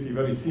possibility,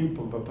 very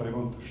simple, that I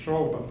want to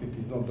show, but it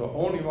is not the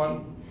only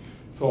one.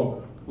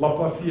 So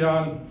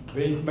Laplacian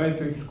weight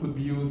matrix could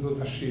be used as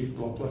a shift.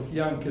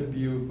 Laplacian can be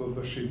used as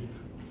a shift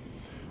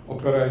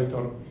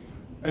operator.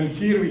 And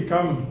here we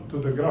come to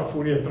the graph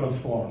Fourier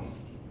transform.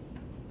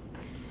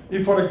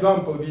 If, for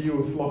example, we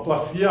use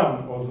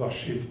Laplacian as a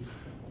shift,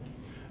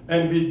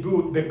 and we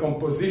do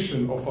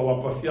decomposition of a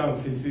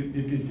Laplacian, since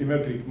it is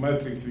symmetric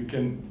matrix, we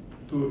can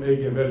do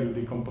eigenvalue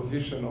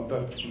decomposition of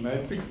that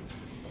matrix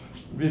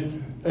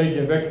with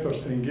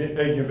eigenvectors and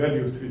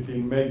eigenvalues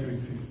within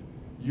matrices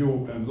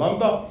U and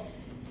lambda.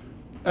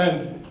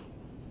 And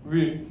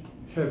we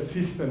have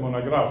system on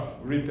a graph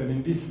written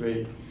in this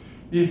way.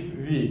 If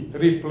we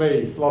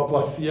replace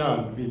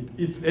Laplacian with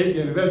its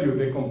eigenvalue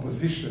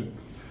decomposition,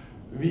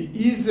 we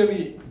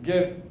easily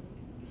get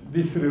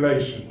this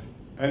relation.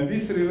 And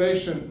this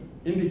relation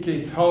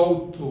indicates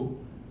how to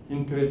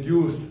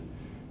introduce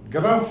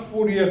graph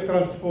Fourier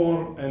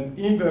transform and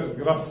inverse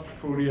graph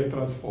Fourier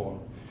transform.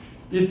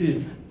 It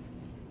is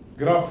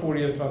graph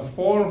Fourier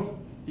transform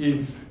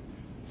is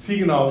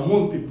signal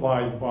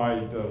multiplied by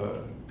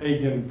the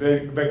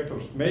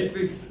eigenvectors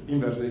matrix,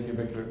 inverse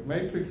eigenvector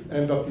matrix,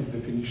 and that is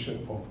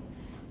definition of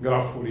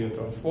graph Fourier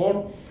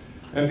transform.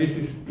 And this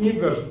is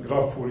inverse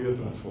graph Fourier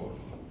transform.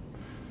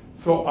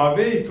 So a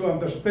way to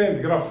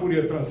understand graph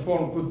Fourier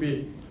transform could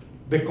be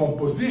the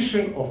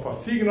composition of a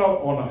signal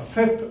on a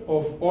set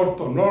of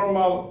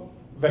orthonormal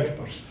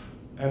vectors.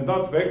 And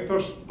that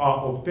vectors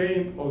are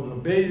obtained as the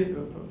base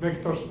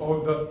vectors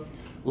of the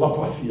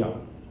Laplacian.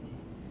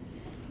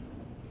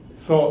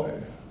 So,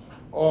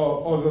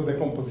 or the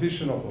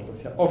decomposition of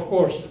Laplacian. Of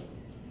course,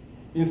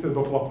 instead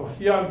of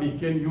Laplacian, we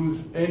can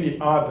use any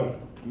other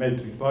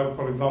matrix, like,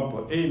 for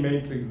example, A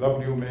matrix,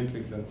 W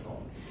matrix, and so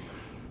on.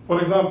 For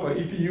example,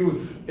 if you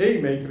use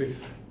A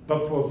matrix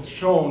that was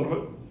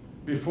shown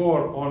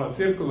before on a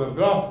circular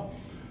graph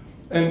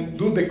and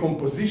do the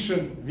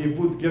composition, we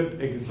would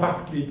get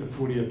exactly the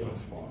Fourier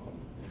transform.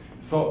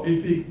 So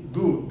if we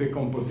do the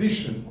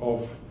composition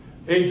of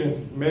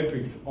agency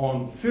matrix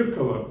on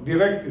circular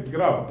directed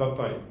graph that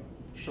I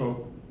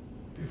showed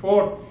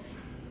before,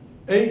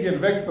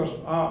 eigenvectors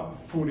are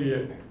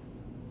Fourier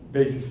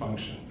basis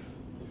functions.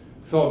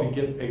 So we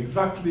get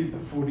exactly the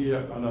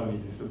Fourier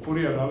analysis. The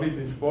Fourier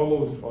analysis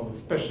follows as a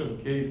special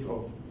case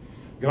of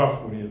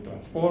graph Fourier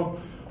transform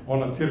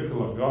on a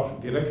circular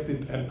graph,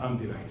 directed and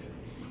undirected.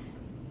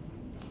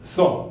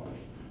 So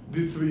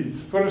this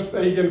is first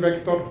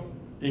eigenvector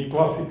in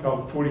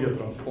classical Fourier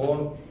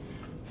transform,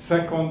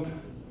 second,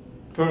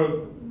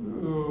 third,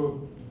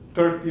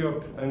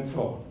 30th, and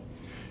so on.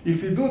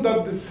 If we do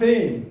that the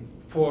same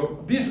for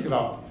this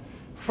graph,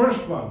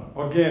 first one,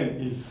 again,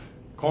 is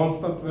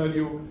constant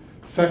value,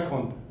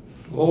 second,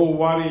 slow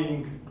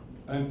varying,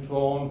 and so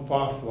on,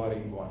 fast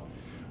varying one.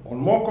 On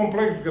more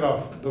complex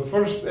graph, the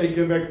first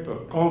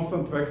eigenvector,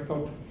 constant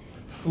vector,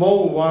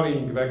 slow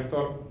varying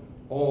vector,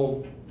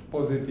 all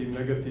positive,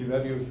 negative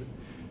values,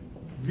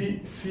 we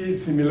see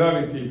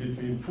similarity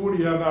between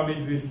Fourier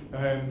analysis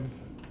and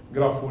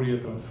graph Fourier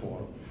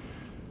transform.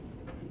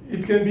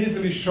 It can be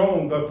easily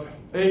shown that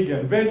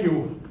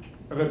eigenvalue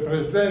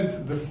represents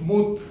the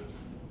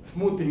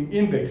smoothing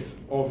index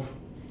of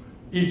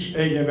each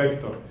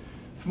eigenvector.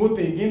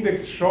 Smoothing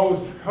index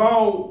shows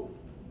how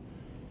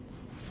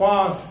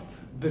fast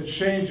the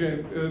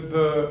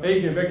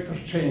eigenvector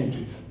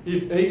changes.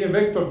 If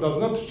eigenvector does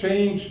not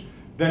change,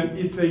 then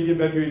its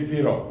eigenvalue is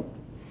 0.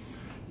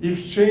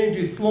 If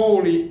changes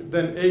slowly,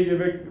 then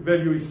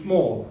eigenvalue is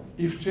small.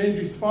 If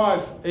changes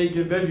fast,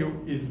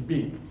 eigenvalue is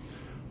big.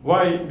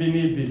 Why we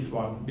need this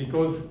one?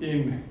 Because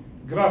in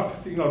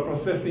graph signal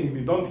processing,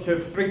 we don't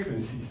have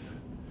frequencies.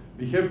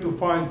 We have to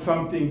find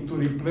something to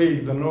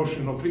replace the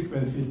notion of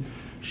frequencies,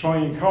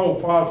 showing how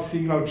fast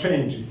signal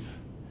changes.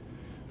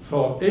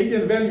 So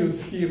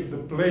eigenvalues here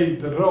play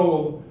the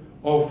role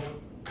of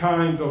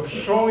kind of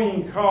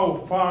showing how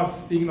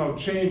fast signal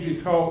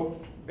changes, how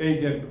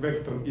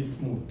eigenvector is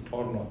smooth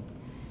or not.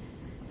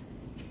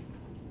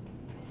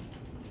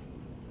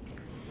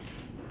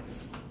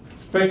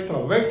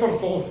 Spectral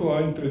vectors also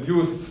are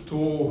introduced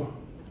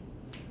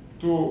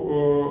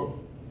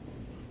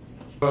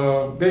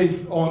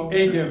based on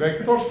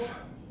eigenvectors,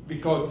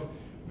 because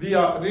we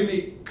are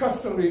really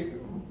customarily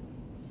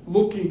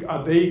looking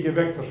at the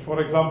eigenvectors,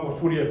 for example,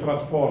 Fourier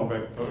transform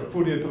vector,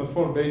 Fourier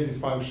transform basis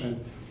functions,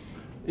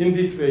 in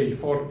this way.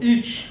 For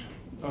each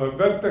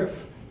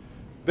vertex,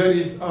 there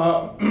is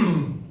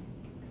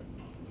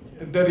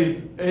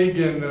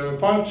eigen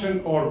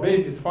function or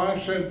basis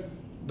function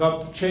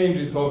that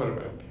changes over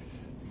vertex.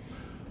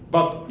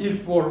 But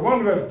if for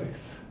one vertex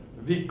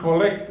we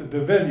collect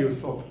the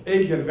values of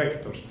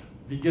eigenvectors,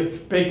 we get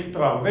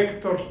spectral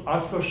vectors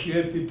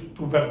associated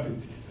to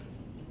vertices.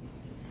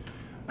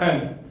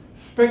 And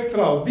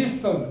spectral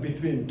distance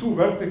between two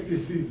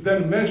vertices is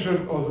then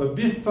measured as a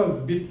distance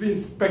between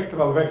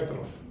spectral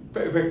vectors.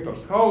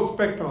 How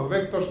spectral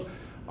vectors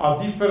are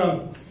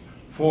different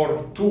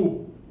for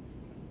two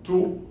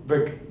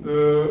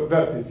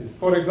vertices.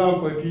 For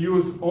example, if you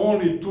use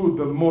only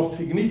the most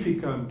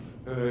significant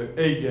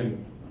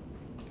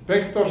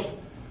eigenvectors,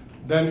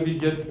 then we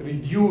get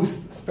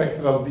reduced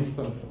spectral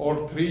distance,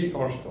 or 3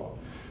 or so.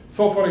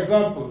 So for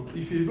example,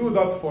 if you do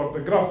that for the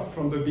graph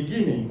from the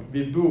beginning,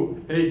 we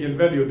do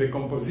eigenvalue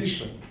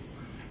decomposition,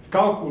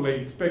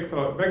 calculate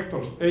spectral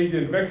vectors,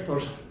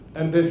 eigenvectors,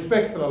 and then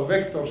spectral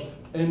vectors,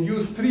 and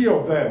use 3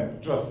 of them,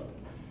 just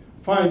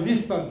find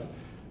distance,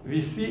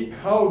 we see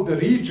how the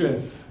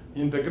regions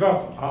in the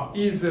graph are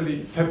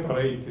easily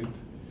separated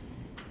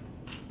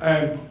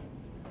and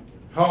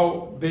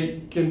how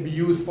they can be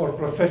used for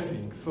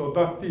processing. So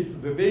that is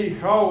the way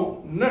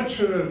how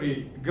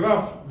naturally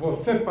graph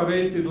was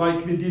separated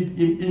like we did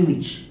in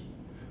image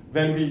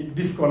when we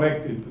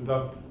disconnected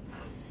that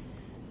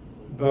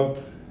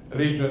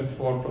regions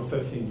for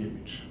processing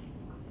image.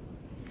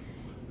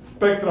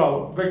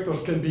 Spectral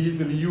vectors can be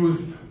easily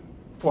used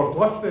for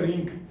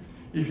clustering.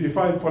 If you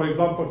find, for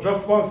example,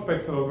 just one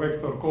spectral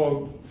vector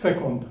called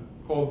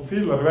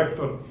Fiedler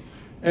vector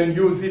and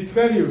use its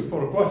values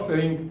for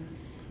clustering.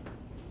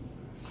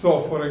 So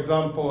for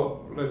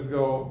example, let's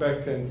go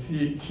back and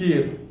see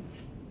here,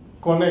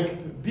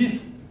 connect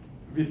this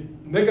with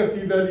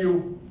negative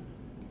value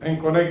and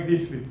connect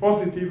this with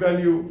positive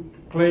value,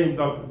 claim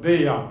that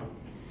they are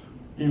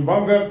in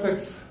one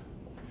vertex,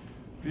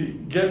 we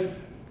get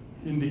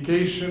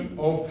indication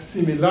of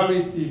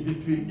similarity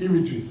between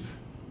images.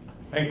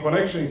 And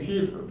connection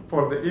here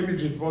for the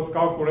images was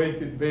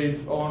calculated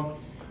based on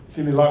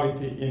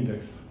similarity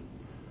index.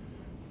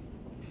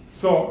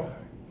 So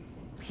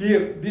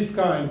here, this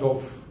kind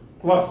of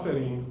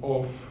clustering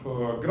of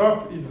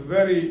graph is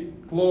very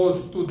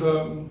close to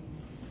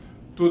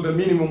the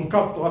minimum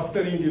cut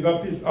clustering.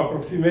 That is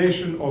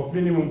approximation of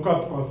minimum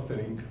cut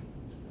clustering.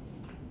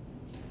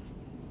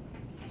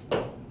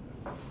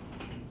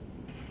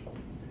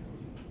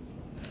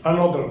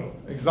 Another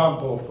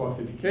example of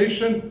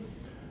classification.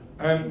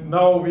 And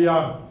now we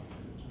are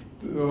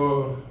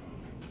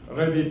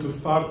ready to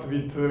start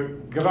with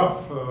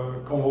graph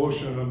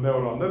convolutional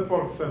neural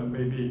networks and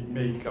maybe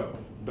make a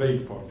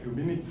break for a few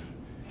minutes.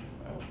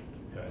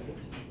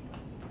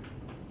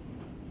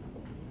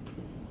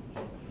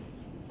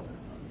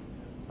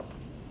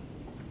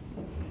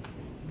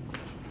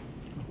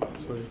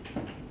 Sorry.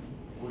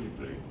 Will you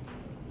break?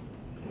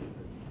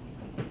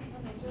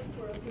 Just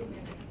for a few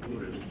minutes.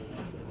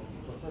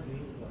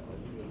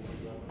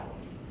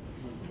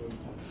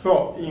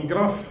 So in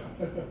graph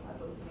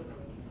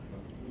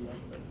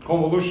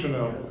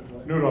convolutional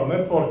neural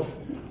networks,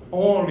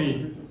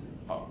 only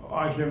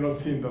I have not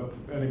seen that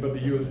anybody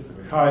used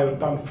higher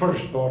than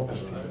first order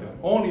system.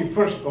 Only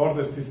first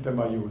order system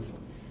I use.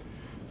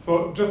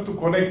 So just to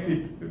connect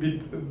it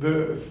with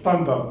the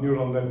standard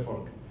neural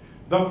network,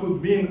 that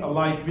would mean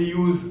like we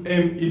use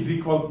M is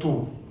equal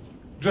to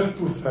just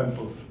two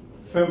samples,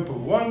 sample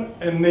 1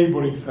 and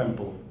neighboring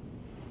sample.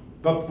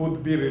 That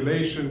would be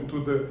relation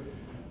to the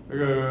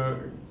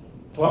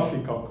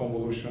classical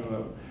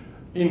convolutional.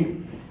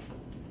 In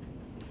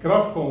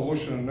graph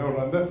convolutional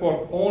neural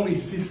network, only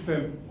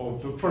system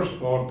of the first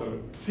order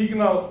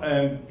signal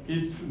and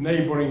its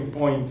neighboring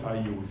points are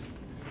used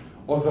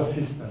as a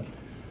system.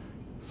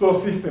 So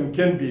system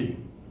can be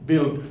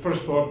built,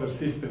 first order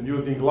system,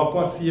 using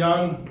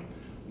Laplacian,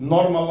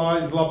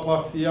 normalized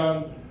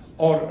Laplacian,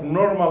 or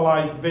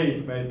normalized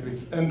weight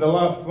matrix. And the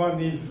last one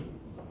is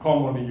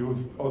commonly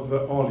used as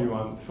the only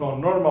one. So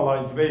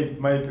normalized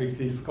weight matrix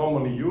is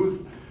commonly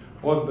used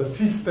as the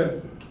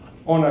system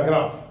on a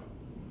graph.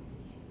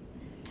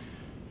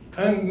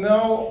 And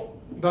now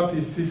that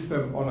is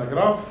system on a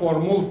graph for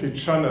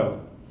multi-channel.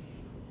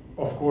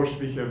 Of course,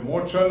 we have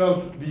more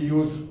channels. We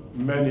use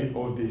many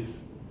of these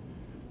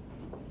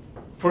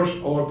first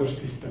order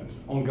systems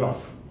on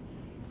graph.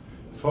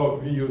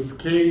 So we use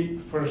K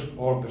first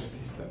order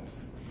systems.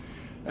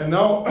 And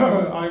now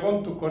I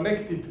want to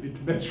connect it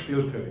with match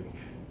filtering.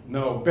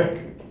 Now back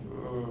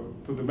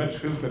to the match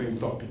filtering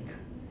topic.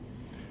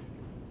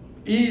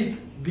 Is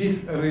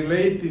this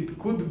related,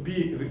 could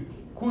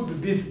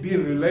this be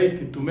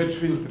related to match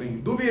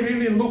filtering? Do we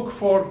really look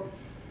for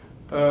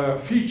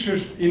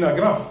features in a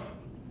graph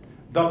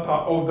that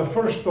are of the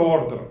first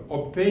order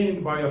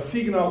obtained by a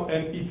signal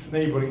and its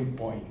neighboring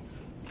points?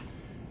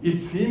 It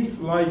seems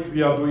like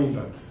we are doing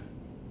that.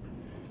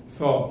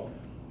 So,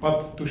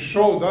 but to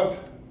show that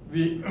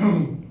we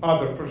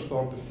other first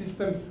order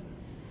systems,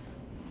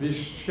 we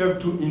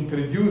have to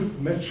introduce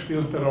match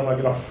filter on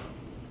a graph.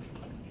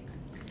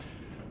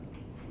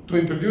 To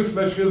introduce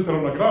match filter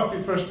on a graph,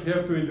 we first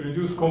have to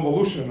introduce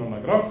convolution on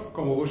a graph.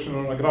 Convolution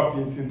on a graph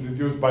is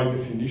introduced by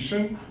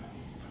definition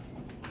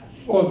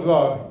as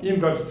the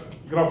inverse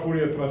graph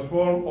Fourier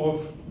transform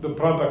of the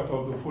product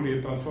of the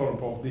Fourier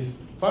transform of this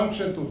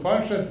function, two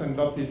functions, and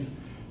that is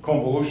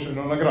convolution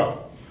on a graph.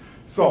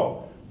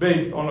 So,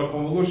 based on a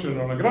convolution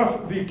on a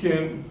graph, we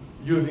can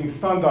using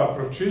standard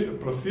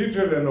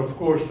procedure and of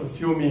course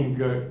assuming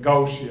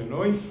Gaussian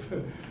noise,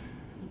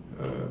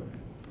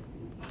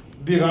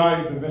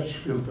 derived match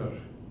filter.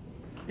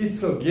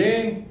 It's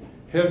again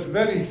has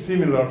very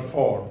similar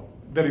form,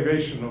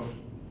 derivation of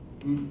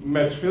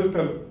match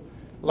filter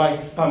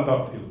like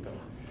standard filter.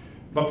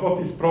 But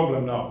what is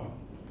problem now?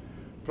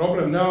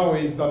 Problem now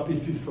is that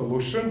this is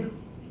solution,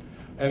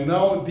 and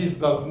now this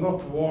does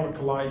not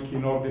work like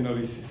in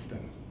ordinary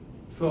system.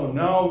 So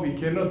now we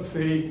cannot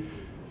say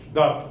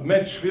that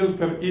match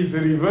filter is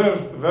a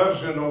reversed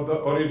version of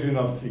the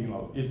original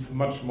signal. It's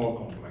much more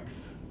complex.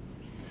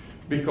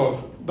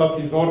 Because that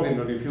is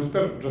ordinary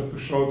filter, just to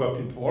show that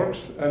it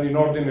works, and in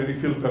ordinary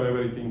filter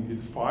everything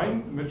is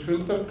fine, match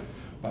filter.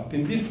 But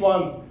in this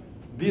one,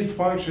 this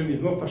function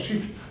is not a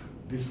shift.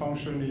 This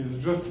function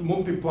is just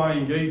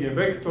multiplying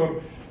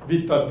eigenvector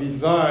with a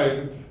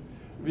desired,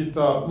 with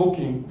a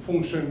looking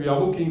function we are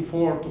looking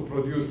for to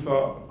produce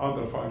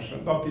other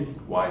function. That is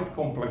quite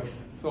complex.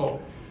 So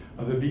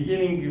at the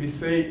beginning we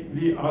say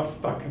we are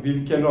stuck.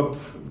 We cannot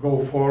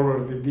go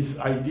forward with this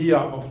idea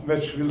of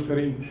match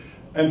filtering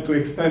and to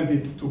extend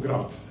it to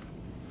graphs.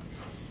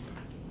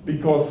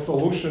 Because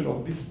solution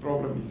of this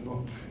problem is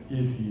not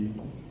easy.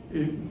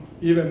 It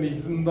even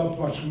is not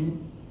much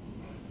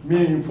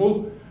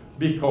meaningful,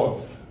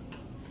 because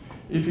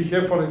if we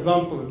have, for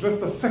example,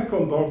 just a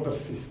second order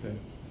system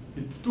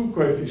with two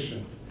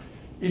coefficients,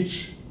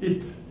 each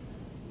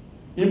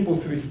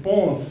impulse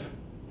response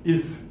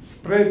is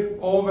spread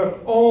over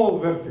all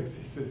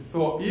vertices.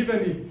 So even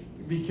if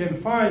we can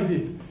find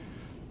it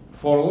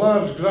for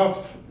large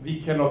graphs, we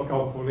cannot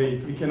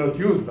calculate, we cannot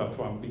use that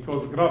one,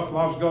 because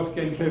large graphs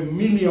can have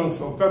millions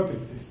of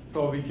vertices.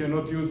 So we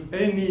cannot use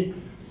any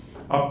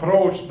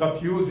approach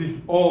that uses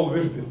all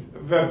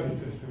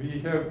vertices. We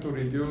have to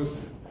reduce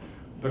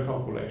the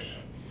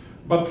calculation.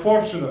 But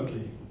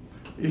fortunately,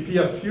 if we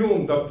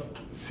assume that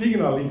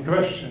signal in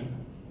question,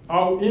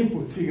 our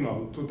input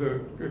signal to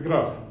the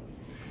graph,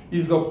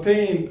 is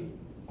obtained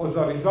as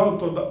a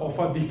result of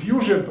a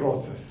diffusion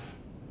process,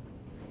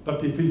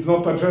 that it is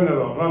not a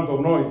general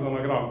random noise on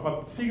a graph,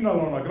 but signal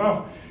on a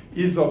graph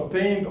is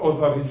obtained as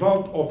a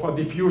result of a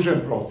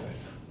diffusion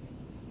process,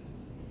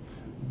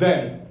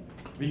 then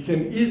we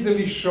can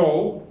easily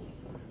show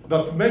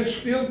that match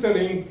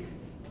filtering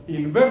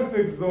in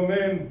vertex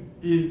domain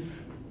is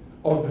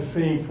of the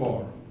same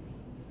form.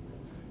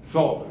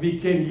 So we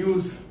can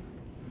use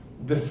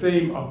the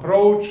same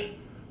approach,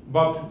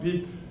 but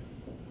with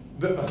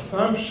the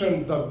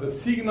assumption that the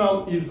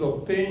signal is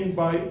obtained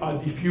by a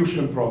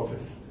diffusion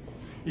process.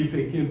 If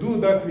we can do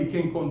that, we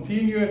can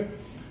continue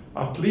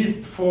at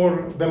least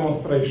for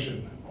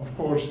demonstration. Of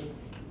course,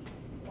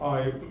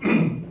 I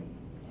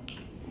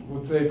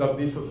would say that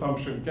this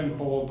assumption can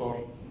hold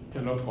or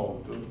cannot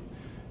hold,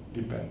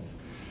 depends.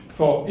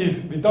 So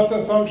if with that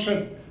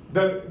assumption,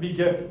 then we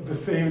get the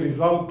same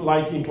result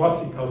like in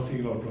classical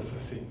signal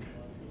processing.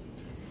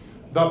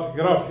 That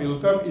graph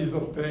filter is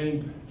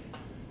obtained,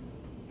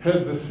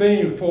 has the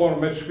same form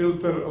match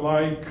filter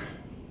like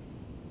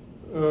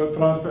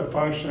transfer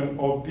function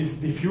of this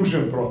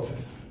diffusion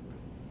process.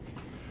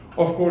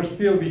 Of course,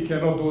 still we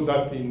cannot do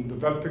that in the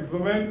vertex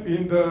domain,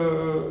 in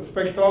the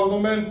spectral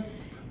domain,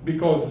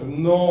 because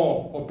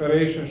no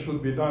operation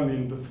should be done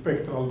in the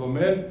spectral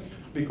domain.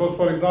 Because,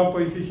 for example,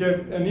 if you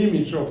have an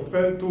image of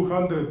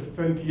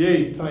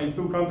 228 times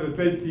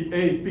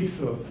 228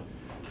 pixels,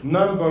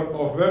 number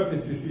of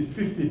vertices is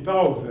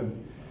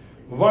 50,000.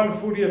 One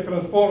Fourier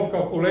transform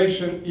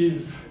calculation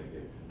is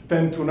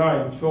 10 to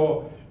 9.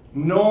 So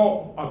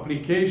no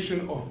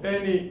application of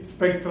any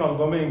spectral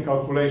domain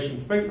calculation.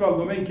 Spectral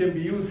domain can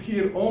be used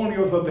here only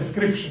as a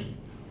description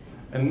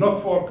and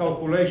not for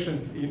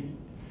calculations in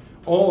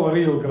all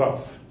real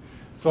graphs.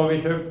 So we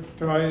have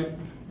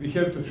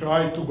to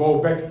try to go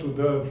back to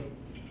the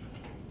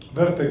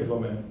vertex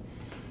domain.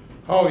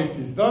 How it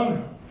is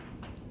done?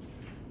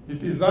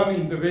 It is done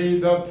in the way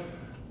that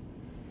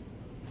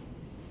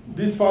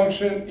this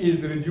function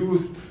is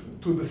reduced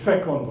to the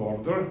second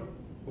order.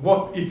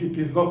 What if it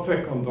is not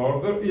second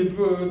order?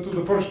 To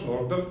the first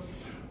order.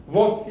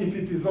 What if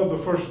it is not the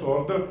first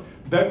order?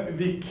 Then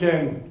we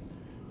can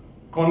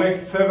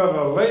connect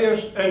several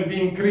layers and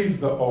we increase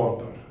the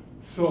order.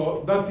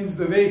 So that is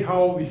the way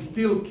how we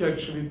still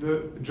catch with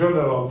the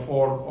general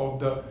form of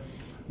the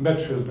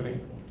match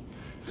filtering.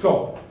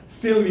 So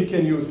still we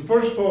can use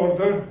first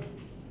order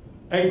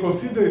and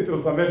consider it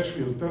as a match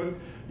filter,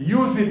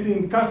 use it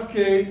in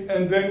cascade,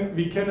 and then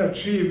we can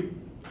achieve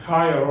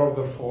higher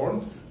order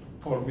forms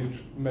for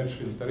match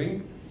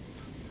filtering.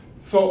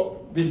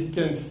 So we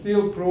can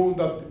still prove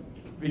that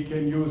we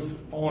can use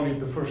only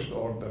the first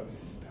order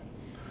system.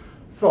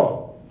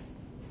 So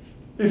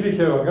if we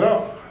have a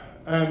graph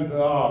and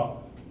a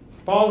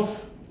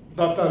pulse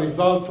that are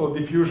results of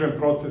diffusion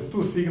process,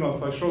 two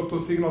signals, I showed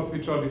two signals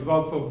which are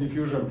results of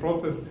diffusion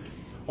process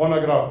on a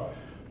graph,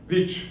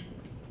 which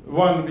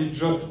one which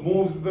just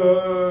moves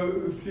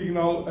the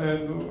signal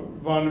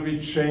and one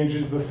which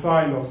changes the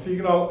sign of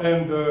signal,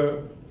 and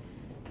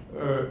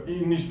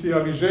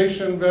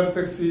initialization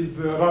vertex is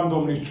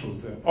randomly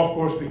chosen. Of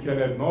course, we can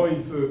add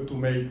noise to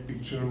make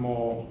picture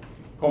more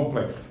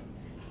complex.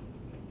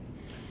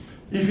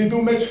 If you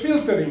do match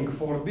filtering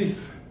for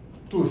these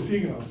two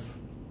signals,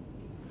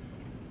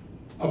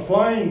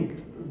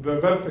 applying the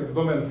vertex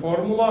domain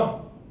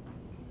formula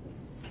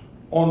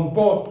on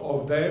both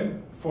of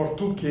them for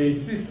two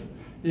cases.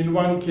 In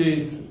one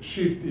case,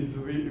 shift is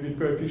with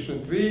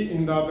coefficient 3.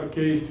 In the other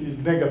case, is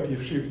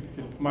negative shift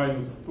with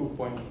minus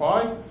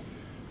 2.5.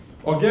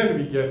 Again,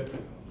 we get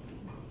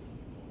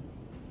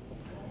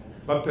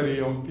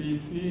battery on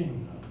PC.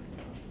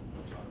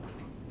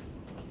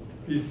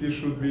 PC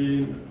should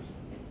be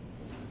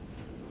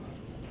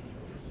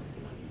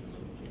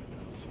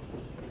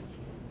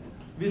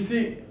we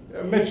see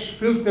match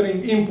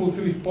filtering impulse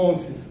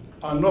responses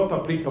are not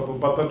applicable,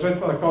 but I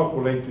just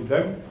calculated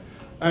them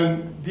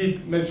and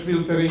did match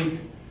filtering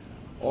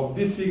of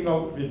this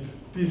signal with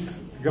this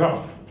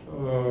graph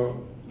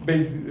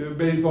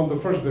based on the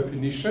first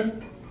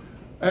definition.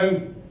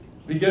 And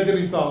we get the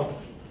result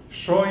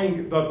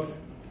showing that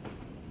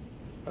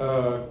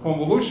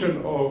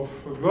convolution of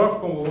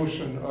graph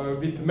convolution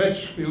with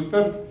match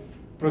filter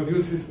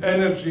produces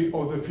energy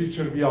of the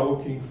feature we are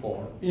looking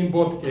for in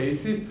both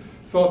cases.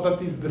 So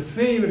that is the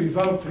same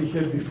results we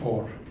had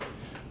before.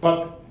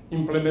 But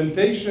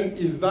implementation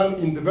is done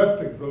in the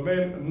vertex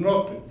domain,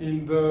 not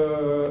in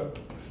the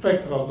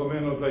spectral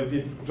domain as I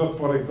did just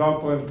for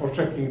example and for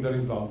checking the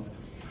results.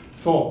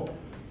 So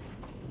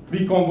we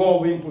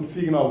convolve input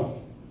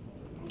signal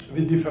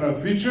with different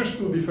features,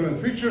 two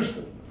different features.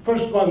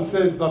 First one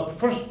says that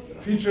first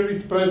feature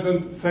is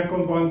present,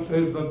 second one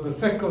says that the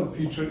second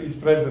feature is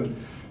present.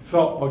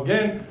 So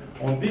again,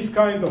 on this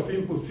kind of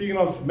input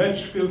signals,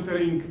 match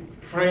filtering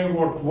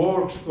framework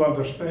works to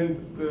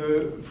understand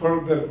the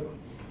further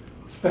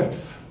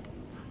steps.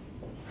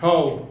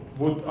 How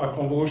would a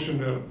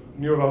convolutional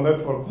neural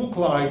network look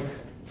like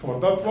for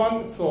that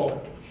one?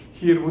 So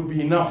here would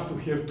be enough to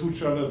have two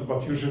channels,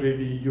 but usually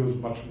we use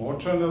much more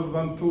channels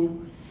than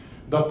two.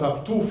 That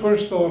are two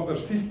first-order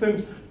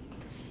systems.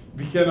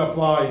 We can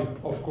apply,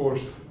 of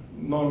course,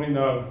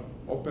 nonlinear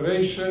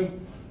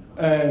operation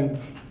and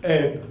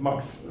add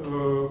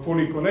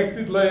fully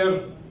connected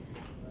layer,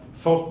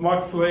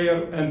 softmax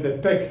layer, and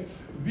detect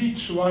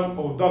which one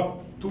of that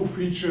two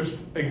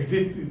features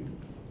existed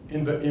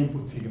in the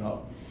input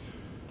signal.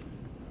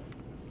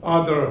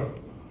 Other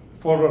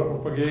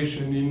forward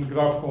propagation in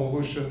graph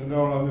convolution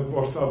neural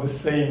networks are the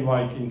same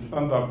like in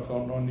standard,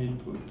 so no need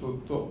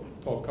to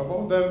talk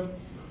about them.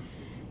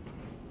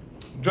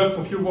 Just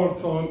a few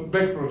words on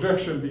back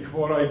projection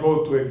before I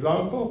go to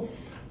example.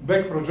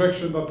 Back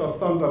projection, that a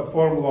standard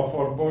formula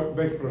for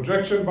back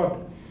projection, but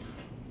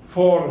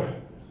for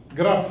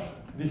graph,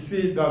 we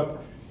see that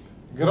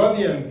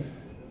gradient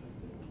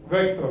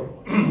vector,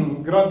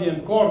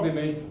 gradient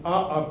coordinates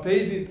are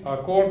updated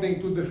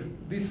according to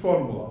this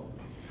formula,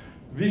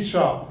 which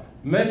are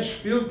match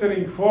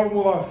filtering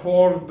formula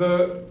for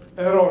the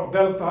error,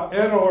 delta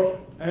error,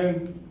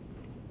 and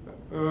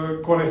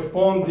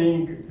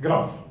corresponding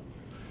graph.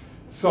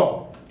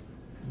 So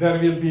there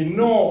will be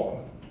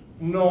no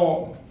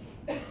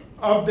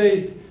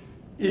update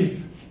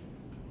if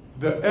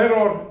the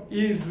error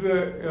is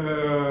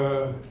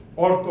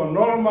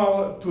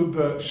orthonormal to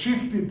the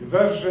shifted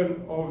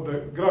version of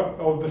the graph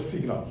of the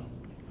signal.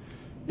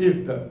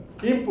 If the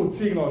input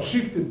signal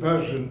shifted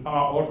version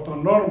are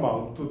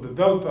orthonormal to the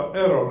delta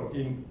error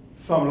in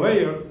some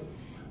layer,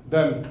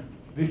 then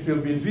this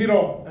will be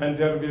 0 and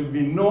there will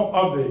be no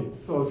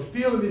update. So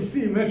still we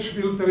see match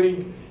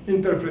filtering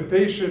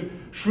interpretation.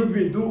 Should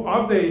we do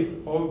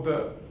update of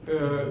the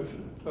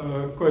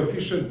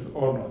coefficients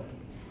or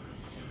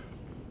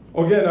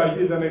not? Again, I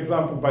did an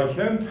example by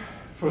hand.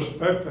 First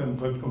step and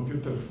let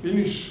computer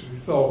finish.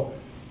 So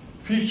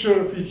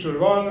feature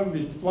 1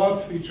 with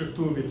plus, feature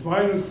 2 with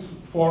minus,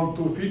 form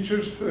two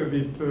features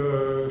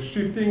with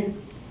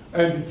shifting,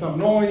 added some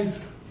noise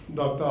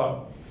that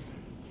are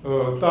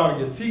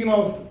target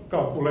signals,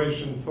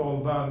 calculations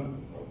all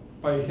done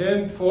by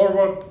hand,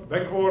 forward,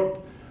 backward,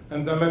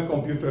 and then let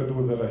computer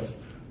do the rest.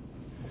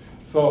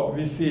 So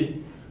we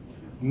see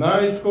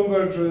nice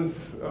convergence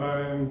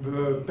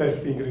and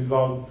testing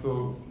results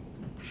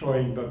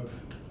showing that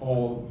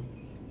all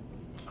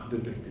are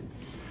detected.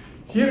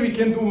 Here we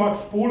can do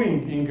max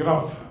pooling in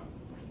graph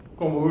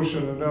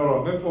convolutional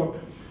neural network,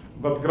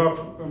 but graph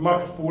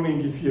max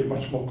pooling is here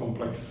much more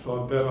complex.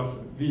 So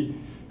we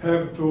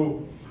have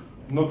to,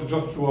 not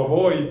just to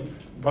avoid,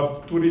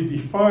 but to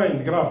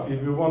redefine graph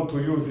if we want to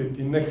use it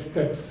in next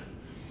steps.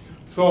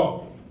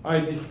 So I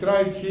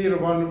described here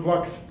one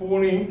max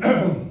pooling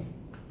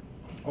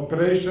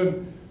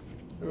operation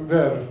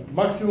where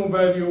maximum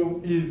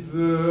value is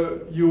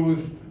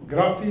used,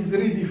 graph is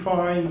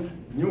redefined,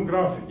 new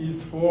graph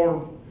is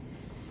formed,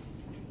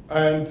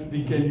 and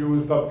we can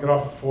use that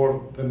graph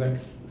for the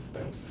next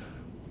steps.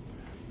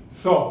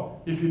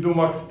 So if you do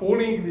max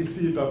pooling, we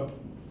see that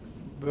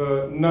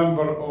the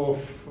number of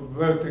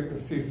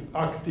vertices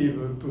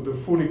active to the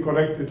fully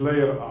corrected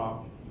layer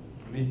are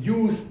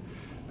reduced,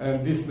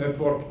 And this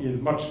network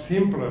is much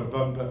simpler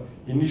than the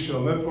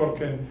initial network,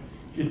 and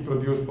it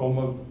produced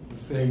almost the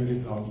same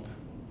result.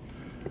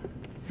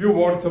 Few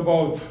words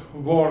about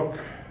work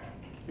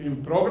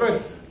in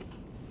progress.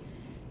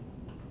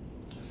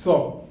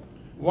 So,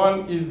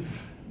 one is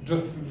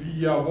just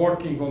we are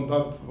working on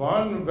that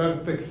one,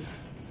 vertex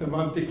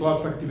semantic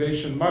class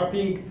activation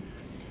mapping,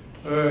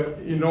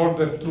 in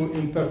order to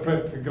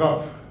interpret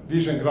graph,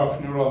 vision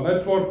graph neural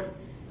network.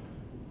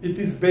 It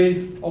is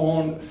based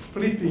on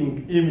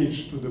splitting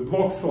image to the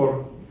blocks,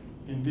 or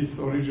in this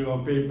original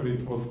paper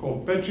it was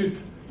called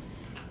patches,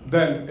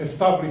 then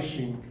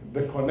establishing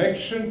the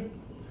connection,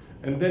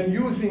 and then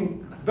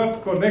using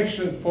that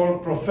connection for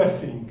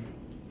processing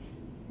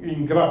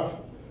in graph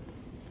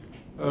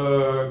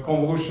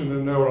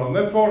convolutional neural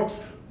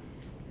networks,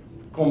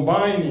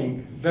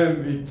 combining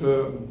them with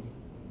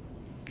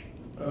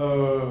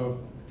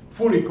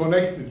fully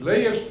connected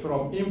layers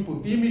from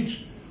input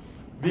image.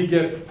 We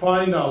get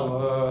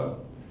final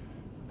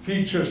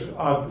features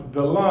at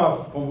the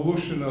last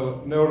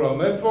convolutional neural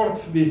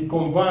networks. We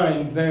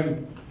combine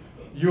them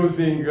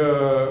using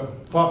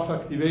class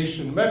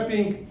activation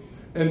mapping,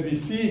 and we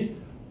see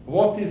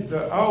what is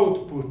the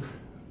output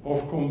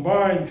of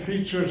combined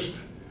features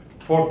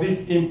for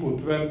this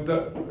input when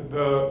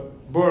the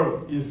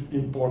bird is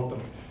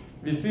important.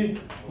 We see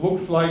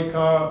looks like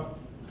a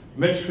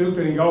match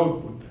filtering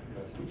output,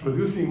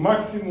 producing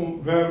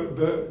maximum where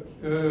the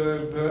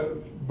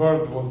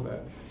bird was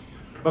there.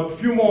 But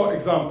few more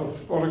examples.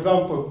 For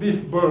example, this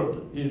bird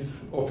is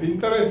of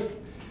interest,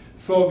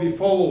 so we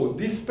follow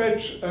this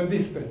patch and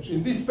this patch.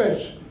 In this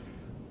patch,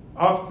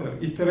 after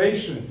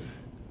iterations,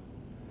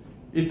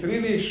 it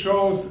really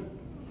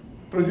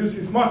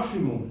produces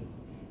maximum,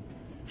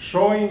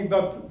 showing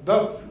that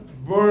that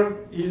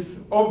bird is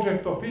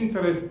object of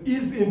interest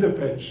is in the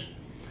patch.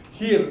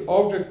 Here,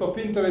 object of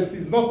interest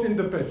is not in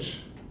the patch.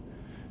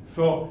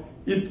 So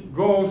it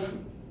goes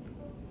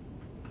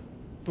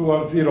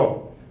towards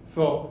 0.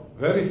 So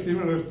very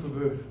similar to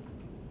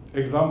the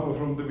example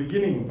from the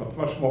beginning, but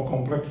much more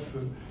complex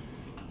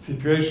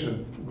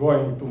situation,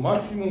 going to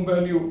maximum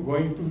value,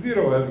 going to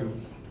 0 value.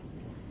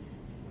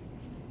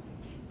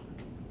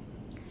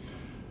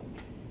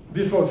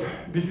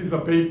 This is a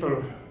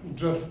paper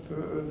just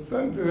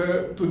sent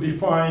to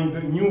define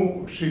the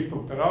new shift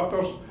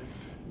operators.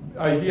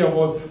 Idea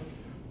was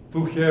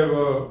to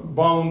have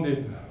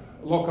bounded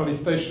locally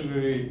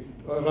stationary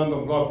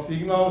random graph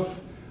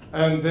signals,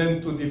 and then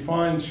to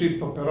define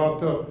shift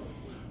operator,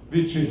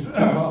 which is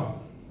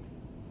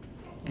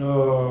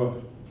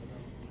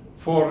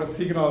for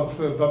signals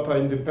that are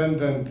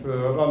independent,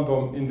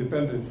 random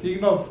independent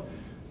signals,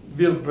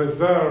 will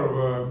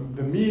preserve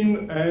the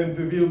mean and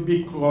will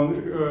be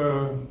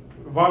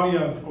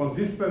variance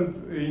consistent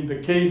in the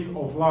case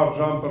of large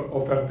number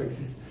of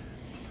vertices.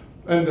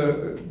 And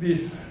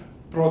this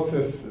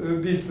process,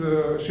 this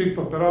shift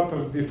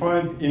operator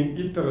defined in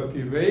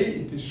iterative way.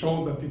 It is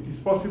shown that it is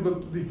possible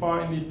to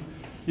define it,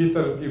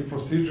 iterative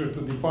procedure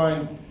to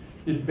define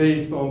it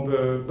based on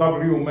the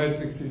W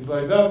matrices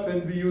like that,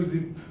 and we use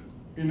it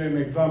in an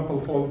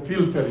example for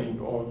filtering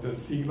of the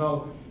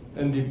signal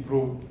and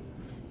improve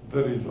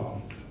the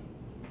results.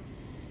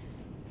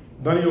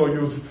 Danilo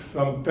used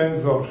some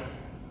tensor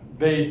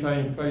data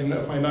in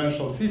a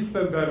financial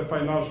system, where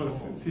financial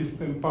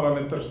system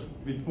parameters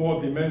with more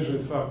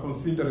dimensions are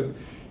considered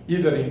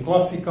either in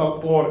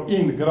classical or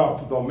in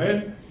graph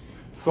domain.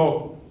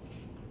 So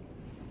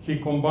he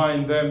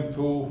combined them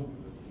to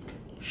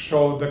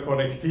show the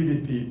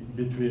connectivity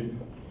between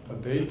the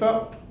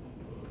data.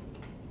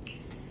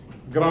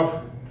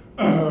 Graph,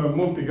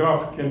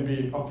 multi-graph can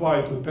be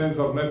applied to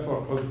tensor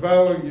network as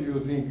well,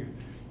 using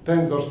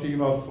tensor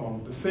signals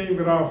on the same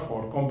graph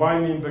or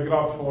combining the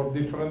graph for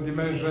different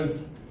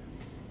dimensions.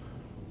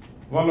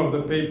 One of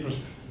the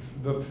papers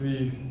that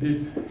we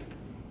did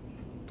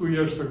 2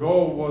 years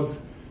ago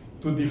was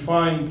to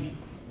define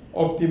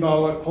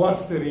optimal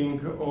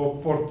clustering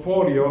of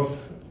portfolios,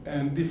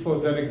 and this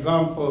was an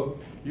example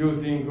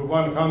using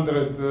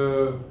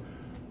 100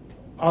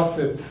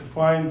 assets,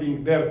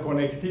 finding their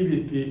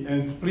connectivity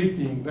and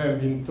splitting them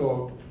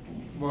into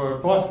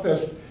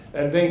clusters,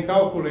 and then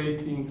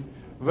calculating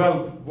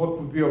wealth, what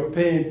would be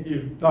obtained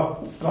if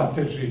that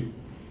strategy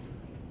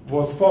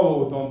was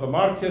followed on the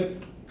market.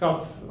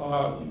 Cuts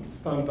are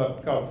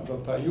standard cuts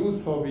that are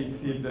used, so we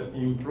see the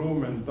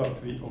improvement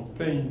that we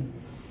obtained.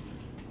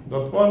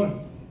 That one.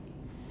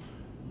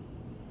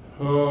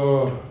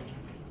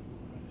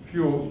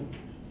 Few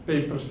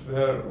papers we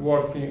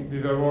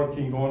were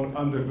working on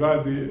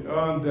underground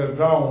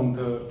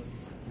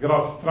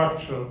graph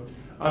structure,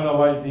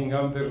 analyzing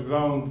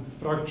underground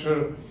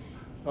structure,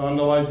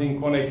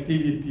 analyzing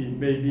connectivity,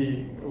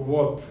 maybe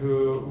what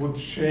would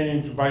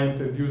change by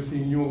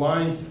introducing new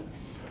lines.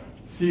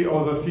 See,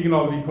 as a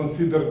signal, we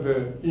consider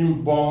the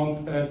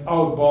inbound and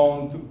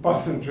outbound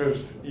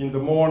passengers in the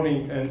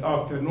morning and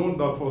afternoon.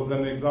 That was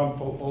an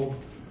example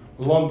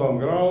of London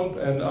ground,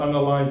 and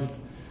analyzed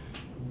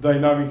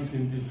dynamics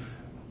in this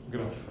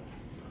graph.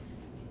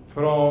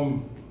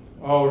 From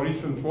our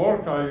recent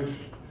work, I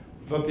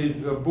That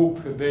is a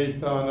book,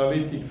 Data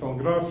Analytics on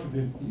Graphs,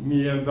 with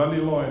me and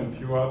Danilo and a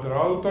few other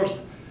authors.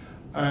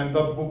 And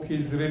that book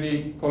is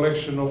really a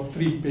collection of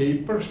 3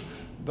 papers.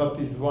 That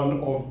is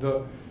one of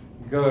the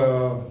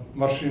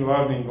machine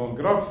learning on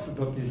graphs.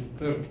 That is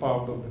third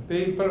part of the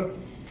paper.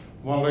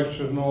 One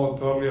lecture note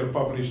earlier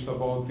published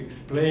about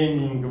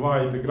explaining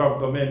why the graph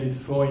domain is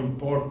so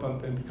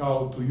important and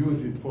how to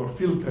use it for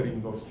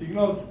filtering of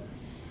signals.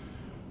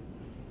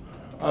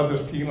 Other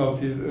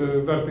signals is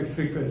vertex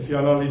frequency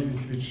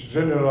analysis, which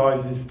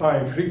generalizes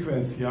time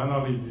frequency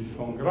analysis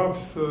on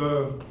graphs,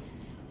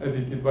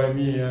 edited by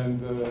me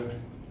and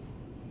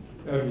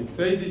Erwin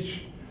Sejdic.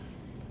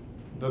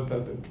 That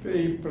are the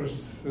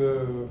papers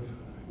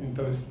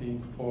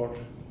interesting for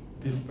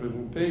this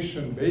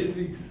presentation,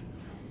 basics.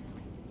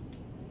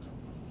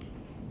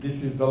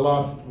 This is the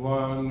last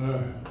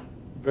one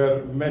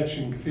where match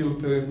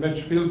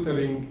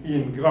filtering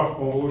in graph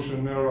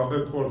convolutional neural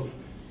networks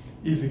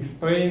is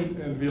explained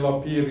and will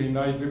appear in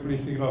IEEE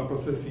Signal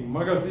Processing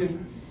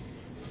magazine.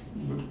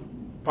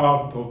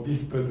 Part of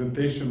this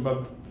presentation,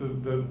 but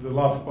the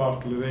last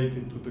part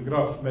related to the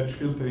graphs, match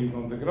filtering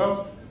on the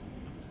graphs.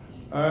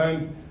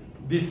 And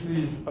this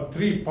is a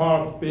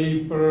 3-part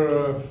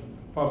paper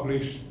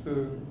published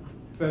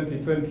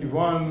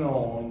 2021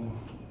 on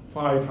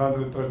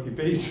 530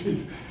 pages,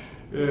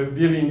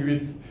 dealing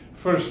with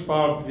first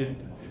part with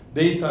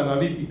data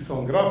analytics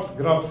on graphs.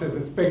 Graphs have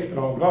a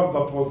spectrum on graphs.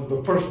 That was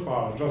the first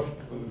part, just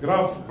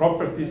graphs,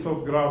 properties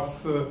of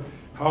graphs,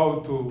 how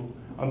to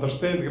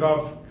understand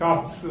graphs,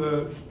 cuts,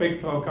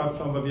 spectral cuts.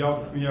 Somebody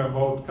asked me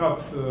about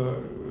cuts,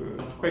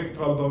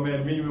 spectral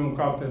domain, minimum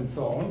cut, and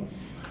so on.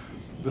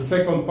 The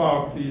second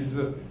part is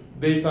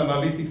data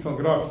analytics on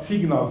graphs,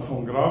 signals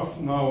on graphs.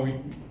 Now,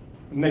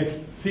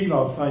 next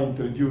signals are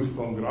introduced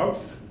on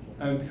graphs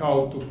and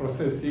how to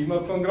process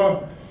signals on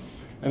graph.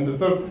 And the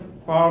third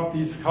part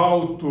is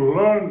how to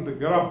learn the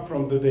graph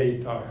from the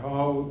data,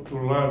 how to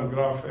learn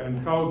graph and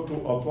how to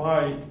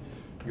apply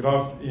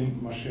graphs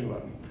in machine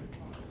learning.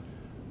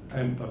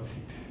 And that's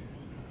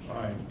it.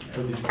 I'm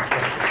ready for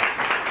questions.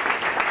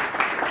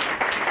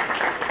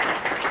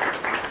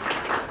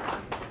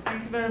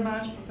 Thank you very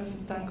much, Professor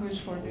Stankovic,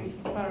 for these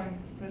inspiring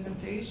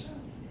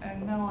presentations.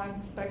 And now I'm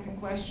expecting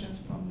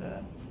questions from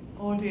the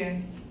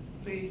audience,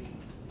 please.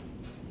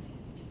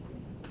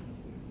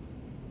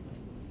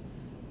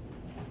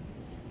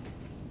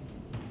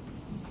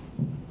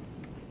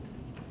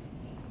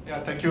 Yeah,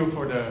 thank you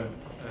for the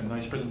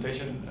nice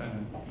presentation.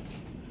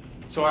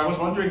 So I was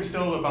wondering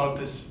still about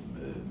this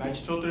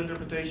matched filter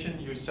interpretation.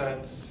 You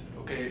said,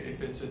 okay,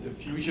 if it's a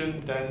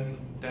diffusion, then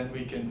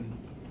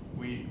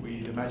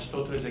the matched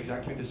filter is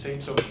exactly the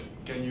same. So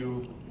can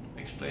you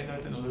explain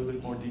that in a little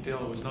bit more detail?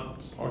 It was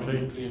not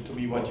really clear to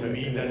me what you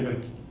mean then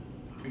with,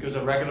 because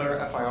a regular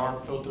FIR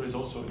filter is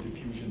also a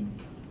diffusion.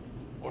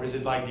 Or is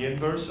it like the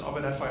inverse of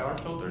an FIR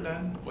filter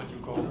then, what you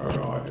call it?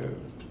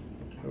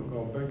 I'll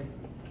go back.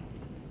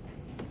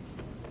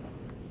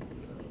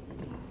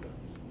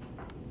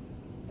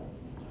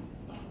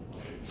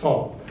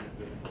 So,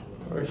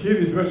 here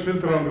is match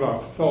filter on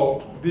graph.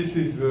 So, this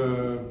is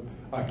a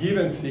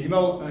given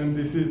signal, and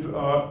this is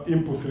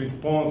impulse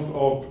response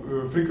of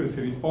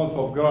frequency response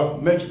of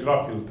match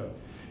graph filter.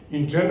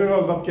 In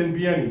general, that can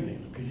be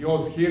anything,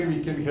 because here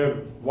we can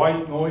have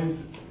white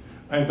noise,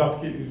 and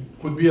that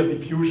could be a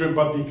diffusion,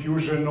 but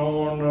diffusion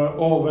on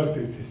all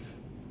vertices.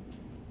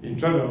 In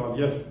general,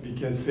 yes, we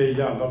can say,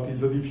 yeah, that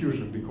is a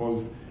diffusion,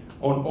 because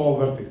on all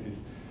vertices.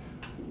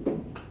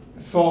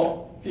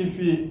 So, if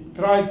we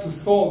try to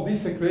solve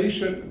this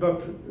equation,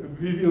 that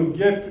we will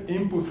get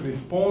impulse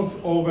response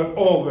over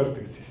all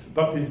vertices.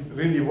 That is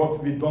really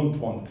what we don't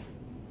want.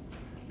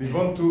 We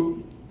want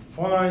to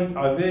find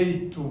a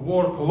way to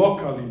work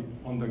locally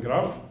on the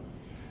graph.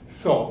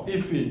 So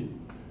if we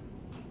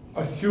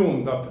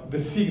assume that the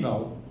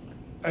signal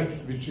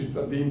x, which is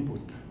at the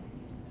input,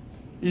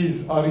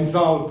 is a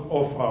result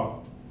of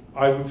a,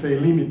 I would say,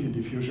 limited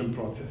diffusion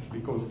process,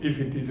 because if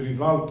it is a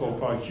result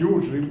of a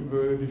huge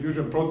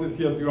diffusion process,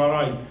 yes, you are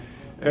right.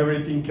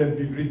 Everything can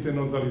be written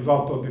as a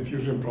result of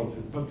diffusion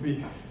process. But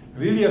we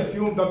really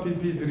assume that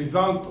it is a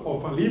result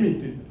of a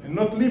limited, and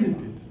not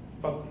limited,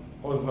 but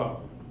as a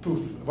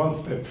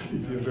one-step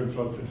diffusion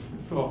process.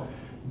 So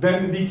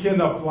then we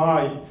can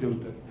apply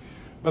filter.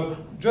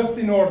 But just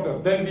in order,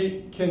 then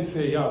we can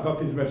say, yeah,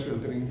 that is match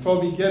filtering.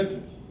 So we get,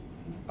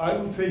 I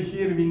would say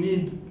here we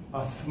need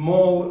a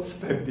small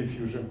step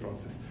diffusion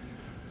process.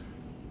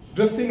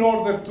 Just in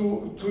order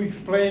to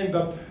explain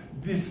that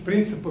this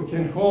principle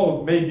can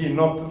hold, maybe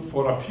not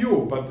for a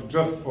few, but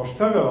just for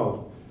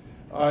several,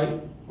 I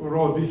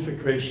wrote this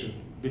equation,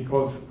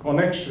 because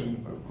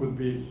connection could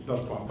be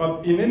that one.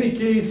 But in any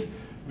case,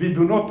 we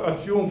do not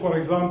assume, for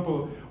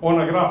example,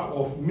 on a graph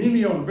of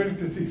million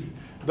vertices,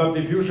 that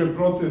diffusion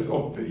process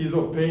is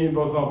obtained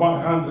as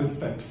 100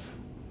 steps.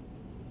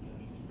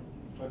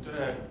 But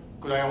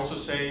could I also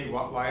say,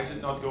 why is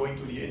it not going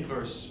to the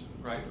inverse,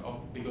 right?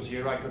 Because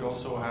here I could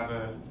also have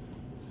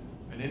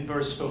an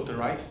inverse filter,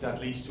 right?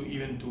 That leads to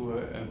even to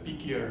a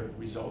peakier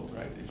result,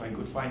 right? If I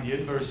could find the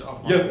inverse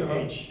of my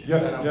H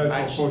instead of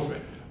matched. Of course.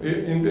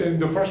 In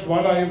the first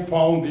one, I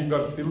found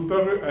inverse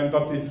filter, and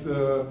that is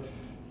inverse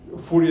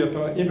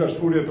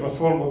Fourier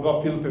transform of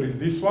that filter is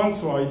this one,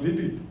 so I did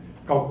it,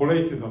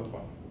 calculated that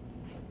one.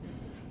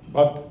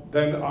 But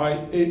then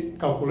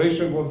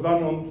calculation was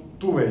done on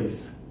 2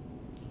 ways.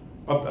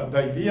 But the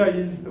idea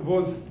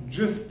was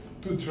just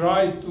to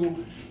try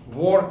to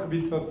work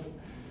with us.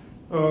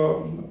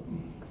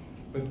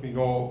 Let me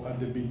go at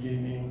the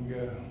beginning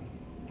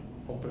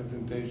of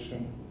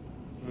presentation,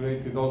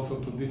 related also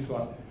to this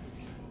one.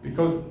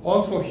 Because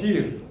also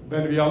here,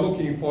 when we are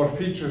looking for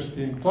features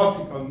in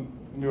classical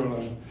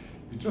neural,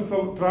 we're just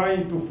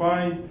trying to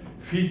find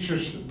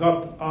features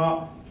that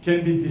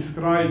can be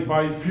described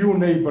by few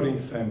neighboring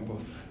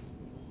samples.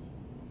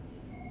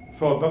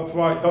 So that's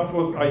why that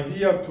was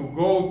idea to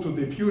go to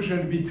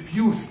diffusion with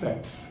few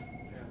steps.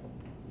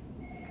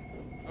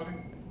 Okay,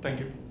 thank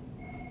you.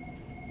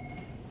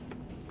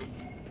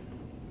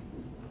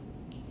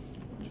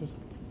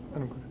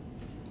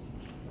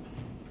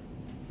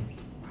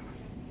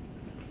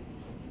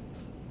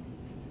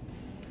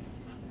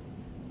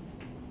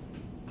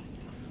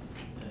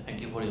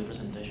 Thank you for your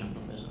presentation,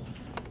 Professor.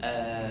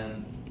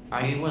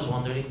 I was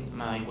wondering,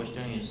 my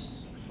question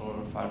is for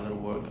further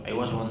work. I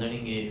was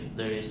wondering if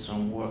there is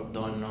some work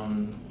done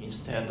on,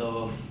 instead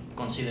of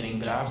considering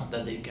graphs,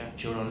 that they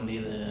capture only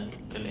the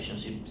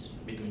relationships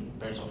between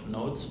pairs of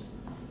nodes,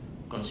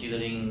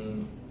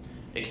 considering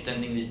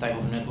extending this type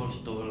of networks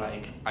to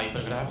like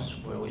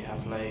hypergraphs, where we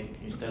have like,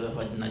 instead of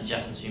an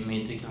adjacency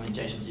matrix, an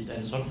adjacency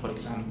tensor, for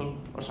example,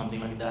 or something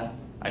like that.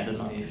 I don't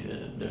know if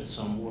there's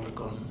some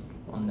work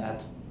on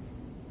that.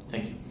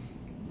 Thank you.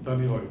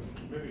 Danilo.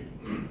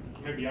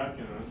 Maybe I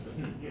can answer.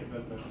 Yeah,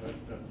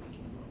 that's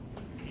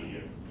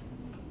clear.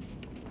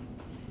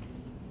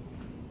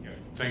 Yeah,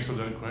 thanks for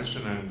that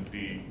question. And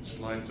the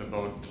slides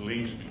about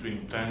links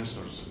between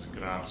tensors and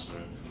graphs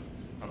were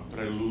a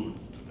prelude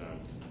to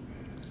that.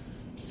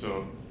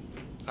 So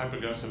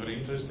hypergraphs are very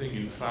interesting.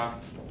 In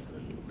fact,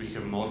 we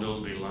have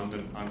modeled the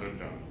London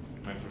Underground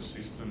metro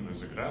system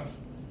as a graph.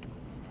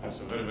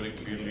 That's a very, very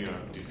clearly a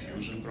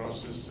diffusion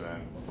process,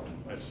 and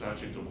as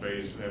such it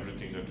obeys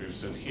everything that we've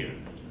said here.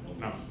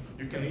 Now,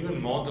 you can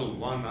even model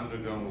one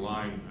underground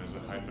line as a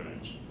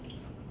hyperedge,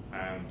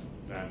 and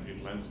then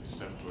it lends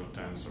itself to a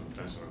tensor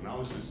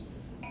analysis.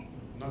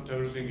 Not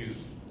everything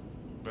is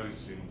very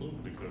simple,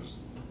 because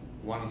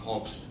one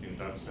hops in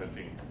that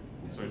setting.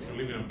 So if you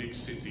live in a big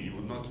city, you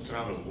would not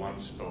travel one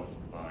stop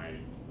by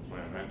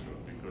a metro,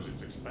 because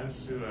it's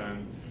expensive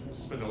and you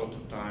spend a lot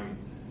of time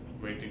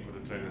waiting for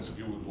the train, and so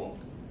you would walk.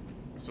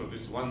 So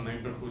this one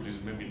neighborhood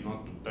is maybe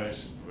not the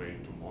best way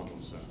to model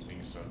such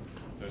things. So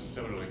there's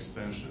several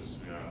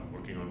extensions we are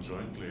working on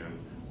jointly, and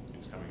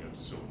it's coming up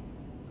soon.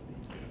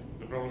 Yeah.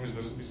 The problem is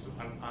that it's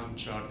an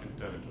uncharted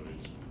territory.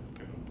 It's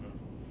kind of a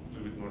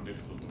little bit more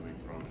difficult to make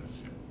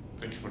progress. Yeah.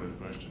 Thank you for that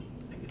question.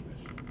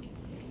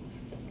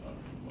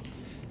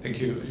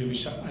 Thank you,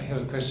 Ljubisa. I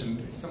have a question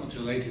somewhat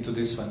related to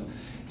this one.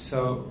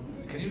 So,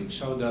 can you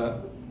show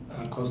the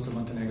coast of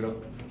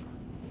Montenegro?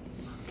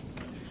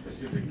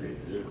 Specifically.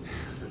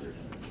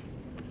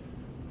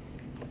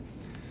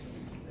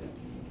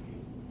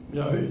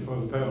 Yeah, it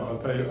was there,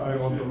 but I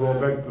want to go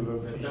back to the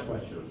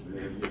temperatures.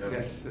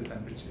 Yes, the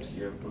temperatures.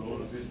 You have flow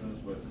resistance,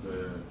 but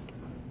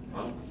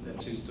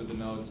Is to the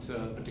nodes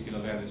particular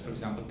values, for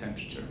example,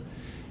 temperature.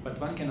 But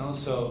one can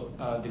also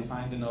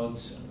define the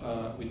nodes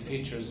with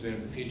features where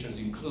the features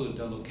include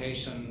the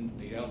location,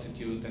 the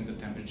altitude, and the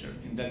temperature.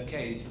 In that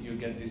case, you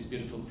get this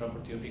beautiful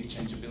property of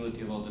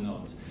exchangeability of all the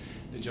nodes.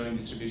 The joint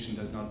distribution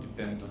does not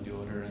depend on the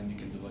order, and you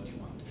can do what you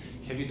want.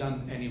 Have you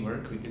done any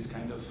work with this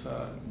kind of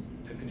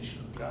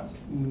definition of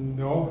graphs?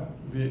 No,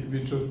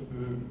 we just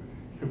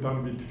have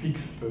done with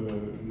fixed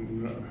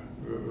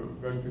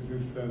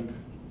vertices, and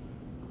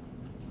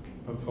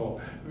that's all.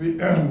 We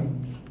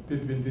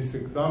did with this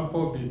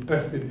example, we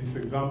tested this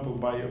example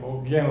by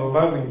again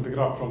learning the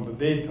graph from the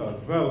data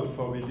as well.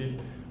 So we did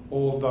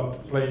all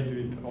that, played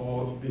with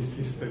all this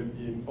system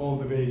in all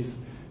the ways,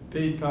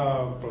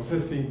 data,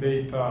 processing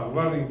data,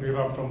 learning the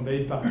graph from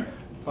data,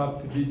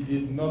 but we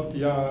did not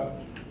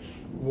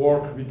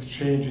work with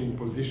changing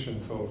position.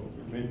 So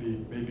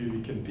maybe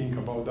we can think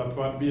about that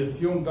one. We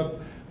assume that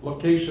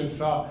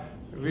locations are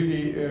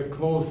really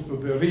close to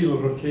the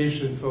real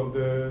locations of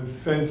the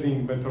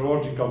sensing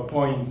meteorological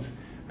points,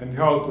 and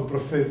how to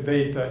process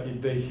data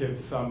if they have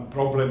some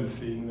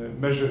problems in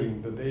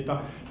measuring the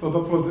data. So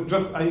that was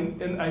just an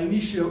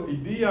initial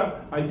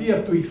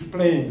idea to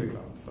explain the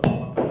graph. So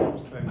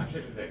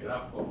actually, the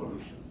graph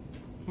convolution.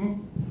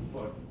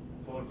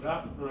 For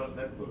graph neural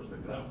networks, the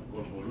graph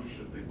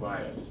convolution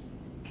requires.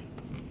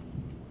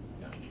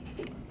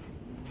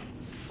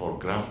 For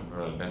graph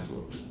neural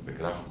networks, the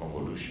graph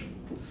convolution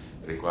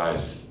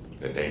requires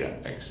the data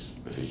X,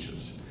 the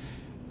features.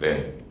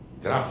 The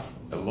graph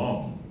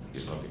alone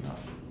is not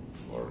enough.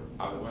 For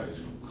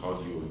otherwise, how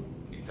do you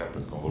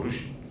interpret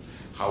convolution?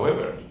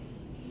 However,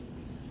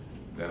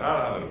 there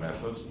are other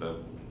methods that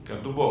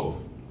can do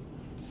both.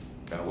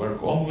 Can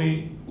work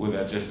only with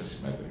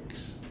adjacency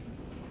metrics,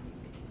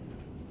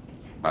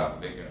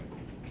 but they can.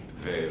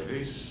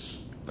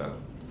 That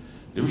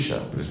Ljubisa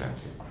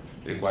presented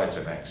requires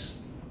an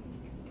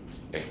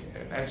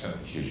excellent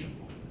diffusion.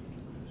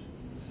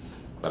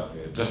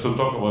 But just to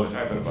talk about the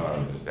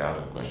hyperparameters, the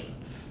other question,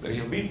 there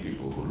have been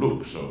people who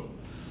look, so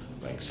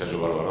like Sergio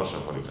Barbarossa,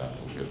 for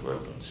example, has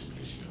worked on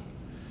simplicity.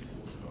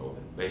 So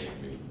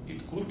basically,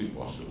 it could be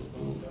possible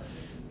to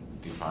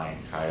define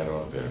higher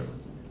order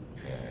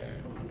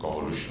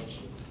convolutions,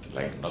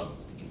 like not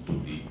in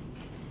 2D,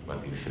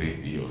 but in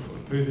 3D or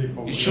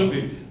 4D. It should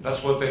be.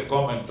 That's what the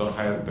comment on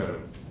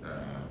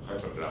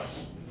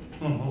hypergraphs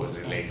was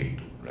relating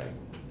to, right?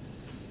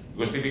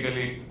 Because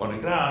typically on a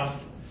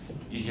graph,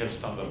 you have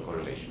standard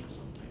correlations.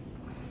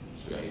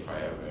 So if I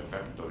have a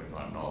vector in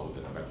one node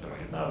and a vector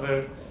in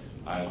another,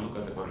 I look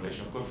at the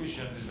correlation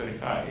coefficient, it's very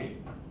high,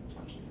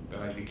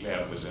 then I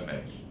declare there's an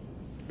edge.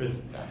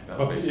 Yes. Yeah,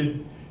 that's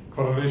but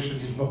correlation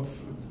is not a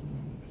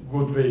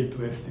good way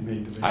to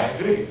estimate the I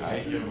agree. I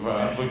have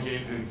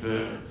advocated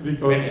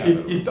because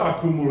it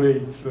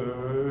accumulates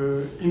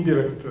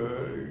indirect.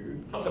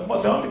 No,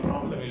 the only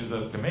problem is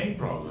that the main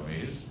problem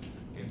is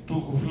in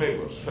two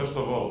flavors. First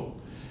of all,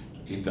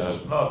 it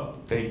does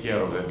not take care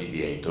of the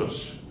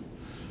mediators.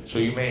 So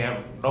you may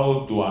have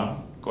node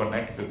 1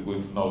 connected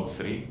with node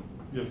 3,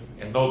 yes,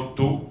 and node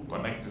 2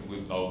 connected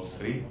with node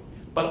 3,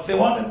 but the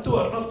 1 and 2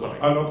 are not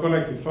connected. Are not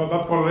connected. So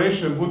that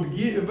correlation would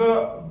give,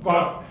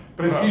 but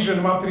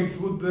precision matrix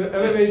would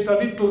elevate a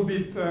little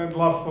bit and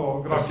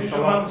lasso graphical.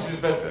 Precision matrix is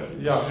better.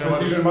 Yeah,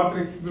 precision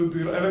matrix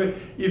would elevate.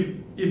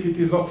 If it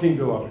is not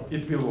singular,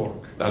 it will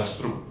work. That's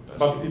true.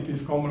 But it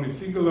is commonly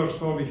singular,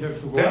 so we have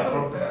to go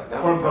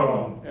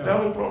The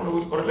other problem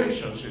with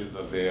correlations is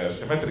that they are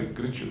symmetric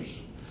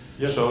creatures.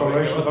 Yes, so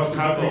they cannot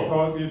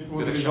so it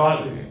would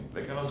directionality.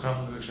 They cannot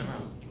handle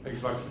directionality.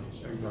 Exactly.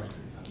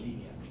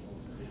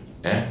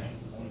 Eh?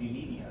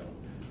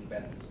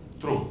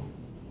 True.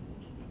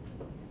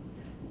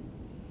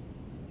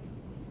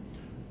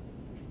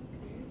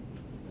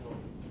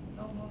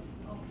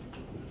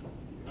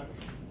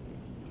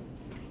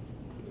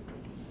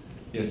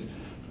 Yes.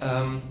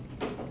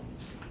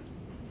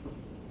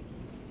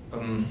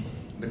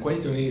 The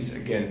question is,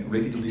 again,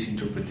 related to this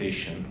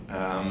interpretation,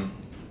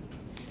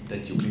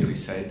 that you clearly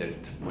said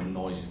that when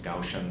noise is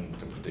Gaussian,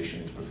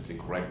 interpretation is perfectly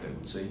correct, I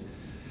would say.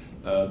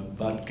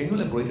 But can you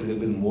elaborate a little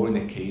bit more in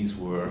a case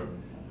where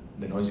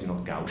the noise is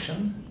not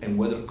Gaussian, and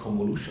whether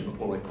convolution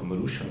or a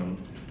convolutional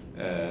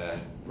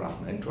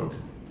graph network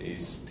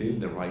is still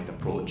the right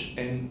approach?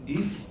 And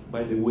if,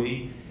 by the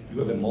way, you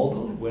have a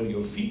model where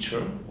your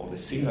feature or the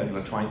signal you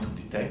are trying to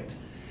detect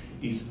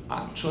is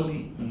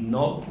actually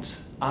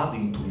not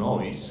adding to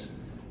noise,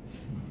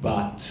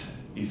 but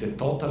is a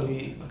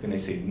totally, how can I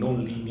say,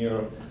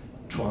 non-linear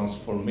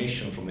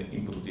transformation from the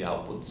input to the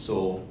output.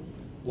 So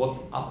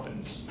what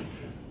happens?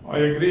 I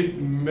agree,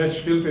 mesh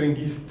filtering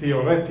is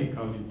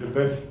theoretically the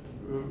best,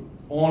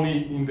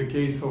 only in the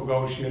case of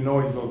Gaussian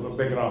noise or the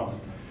background.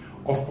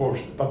 Of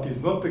course, that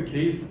is not the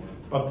case,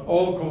 but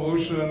all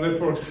convolutional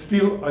networks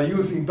still are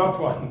using that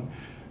one.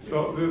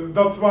 So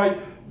that's why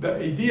the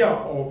idea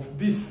of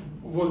this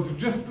was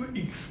just to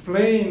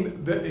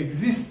explain the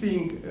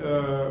existing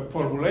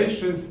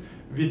formulations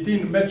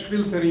within mesh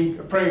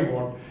filtering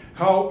framework,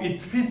 how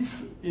it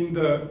fits in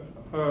the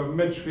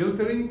mesh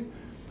filtering,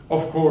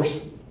 of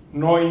course,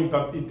 knowing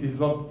that it is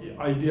not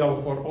ideal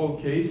for all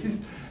cases,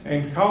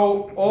 and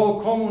how all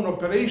common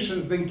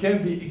operations then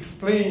can be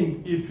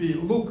explained if we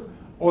look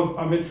at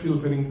a mesh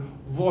filtering,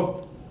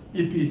 what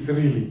it is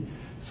really.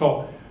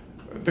 So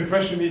the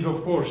question is,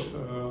 of course,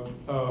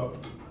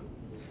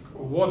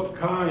 what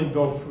kind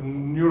of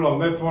neural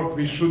network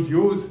we should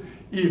use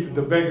if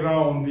the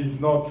background is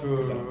not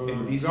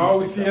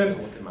Gaussian,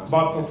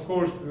 but of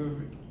course,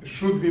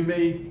 should we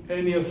make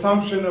any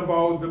assumption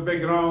about the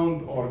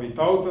background or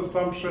without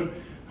assumption,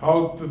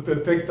 how to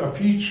detect a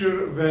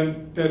feature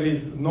when there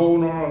is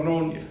known or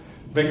unknown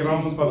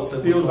background, but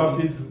still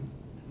that is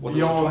what I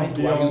was trying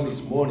to argue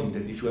this morning,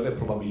 that if you have a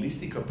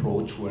probabilistic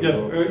approach where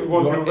your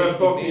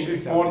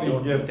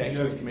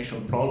detection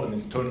estimation problem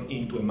is turned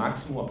into a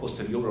maximum, a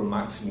posterior or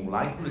maximum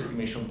likelihood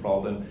estimation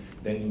problem,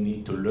 then you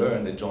need to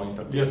learn the joint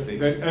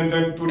statistics. Yes, and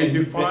then to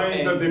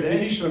redefine the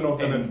definition of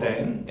the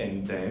network.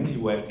 And then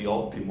you have the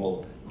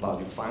optimal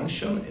value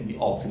function and the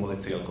optimal,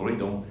 let's say,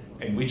 algorithm,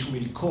 and which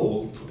will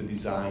call for the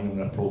design of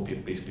an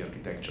appropriate basically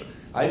architecture.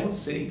 I would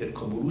say that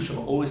convolution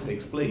always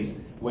takes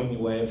place when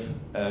you have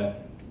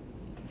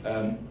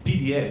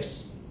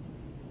PDFs,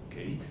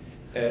 okay,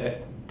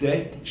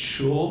 that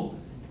show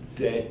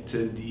that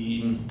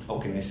the, how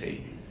can I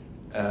say,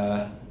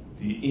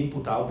 the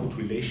input-output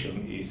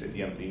relation is at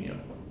the end linear.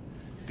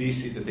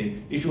 This is the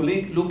thing. If you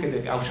look at the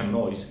Gaussian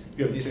noise,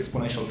 you have this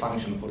exponential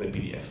function for the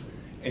PDF.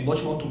 And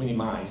what you want to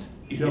minimize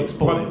is the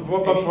exponent.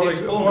 But for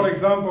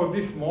example,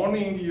 this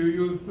morning you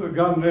used the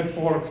GAN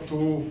network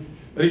to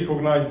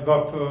recognize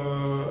that.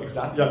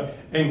 Exactly. Yeah.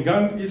 And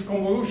GAN is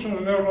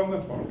convolutional neural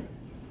network.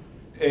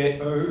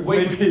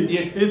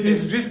 Yes, it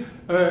is just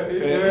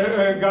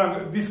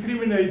GAN.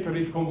 Discriminator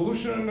is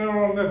convolutional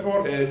neural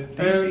network, and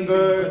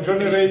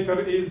generator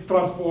is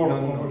transform.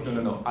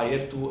 No. I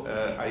have to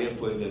a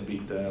little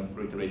bit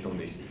reiterate on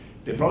this.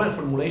 The problem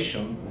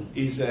formulation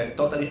is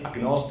totally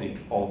agnostic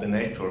of the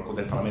network or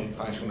the parametric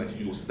function that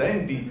you use.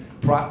 Then the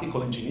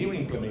practical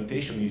engineering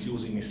implementation is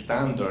using a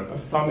standard,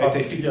 let's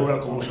say, fictorial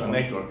convolutional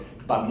network,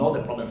 but not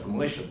the problem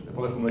formulation. The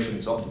problem formulation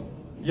is optimal.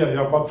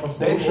 Yeah, but for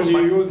solution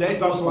you use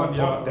that was my point.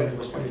 Yeah, that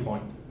was my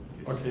point.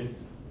 Okay.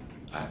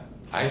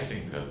 I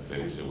think that there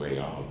is a way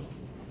out.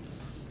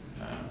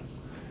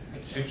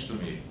 It seems to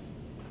me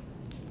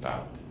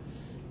that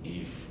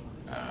if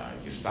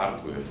you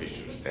start with the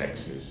features, the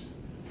axis,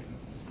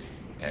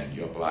 and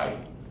you apply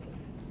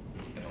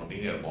a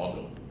nonlinear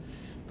model,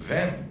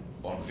 then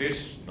on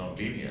this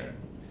nonlinear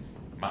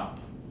map,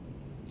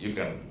 you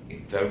can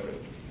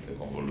interpret the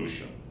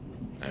convolution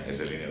as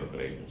a linear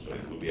operator. So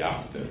it will be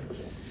after.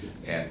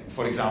 And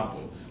for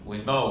example, we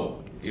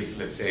know if,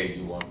 let's say,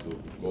 you want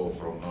to go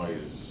from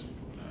noise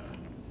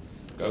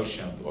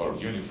Gaussian or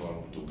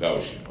uniform to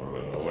Gaussian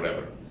or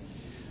whatever,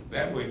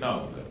 then we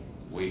know that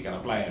we can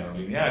apply a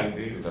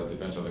nonlinearity that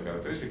depends on the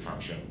characteristic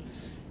function,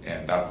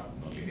 and that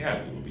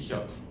nonlinearity will be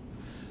helpful.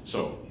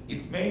 So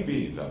it may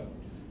be that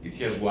it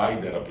has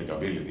wider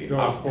applicability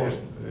after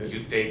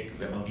you take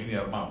the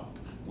nonlinear map,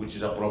 which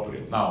is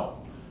appropriate. Now,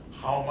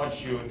 how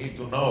much you need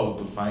to know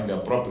to find the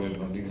appropriate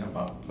nonlinear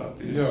map,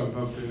 that is...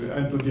 Yeah,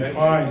 and to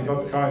define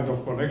that kind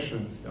of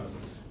connections.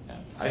 Yes. Yeah.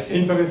 I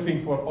think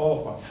interesting for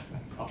all of us.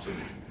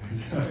 Absolutely.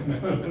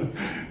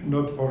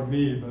 Not for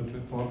me, but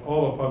for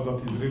all of us,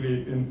 that is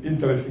really an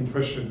interesting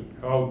question,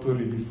 how to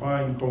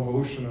redefine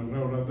convolutional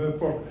neural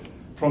network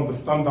from the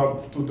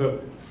standard to the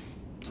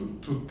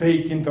to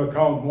take into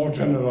account more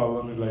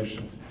general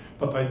relations.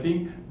 But I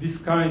think this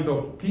kind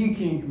of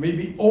thinking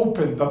maybe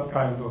open that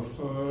kind of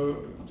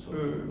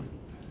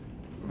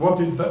what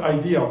is the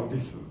idea of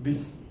this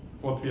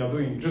what we are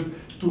doing, just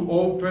to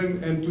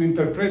open and to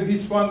interpret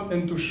this one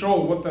and to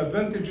show what the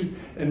advantages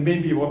and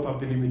maybe what are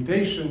the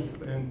limitations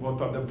and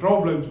what are the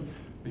problems,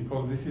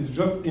 because this is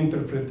just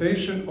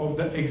interpretation of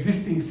the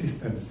existing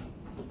systems.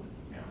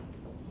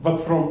 But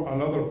from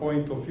another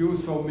point of view,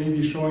 so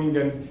maybe showing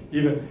and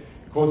even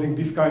causing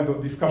this kind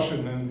of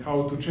discussion and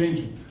how to change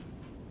it.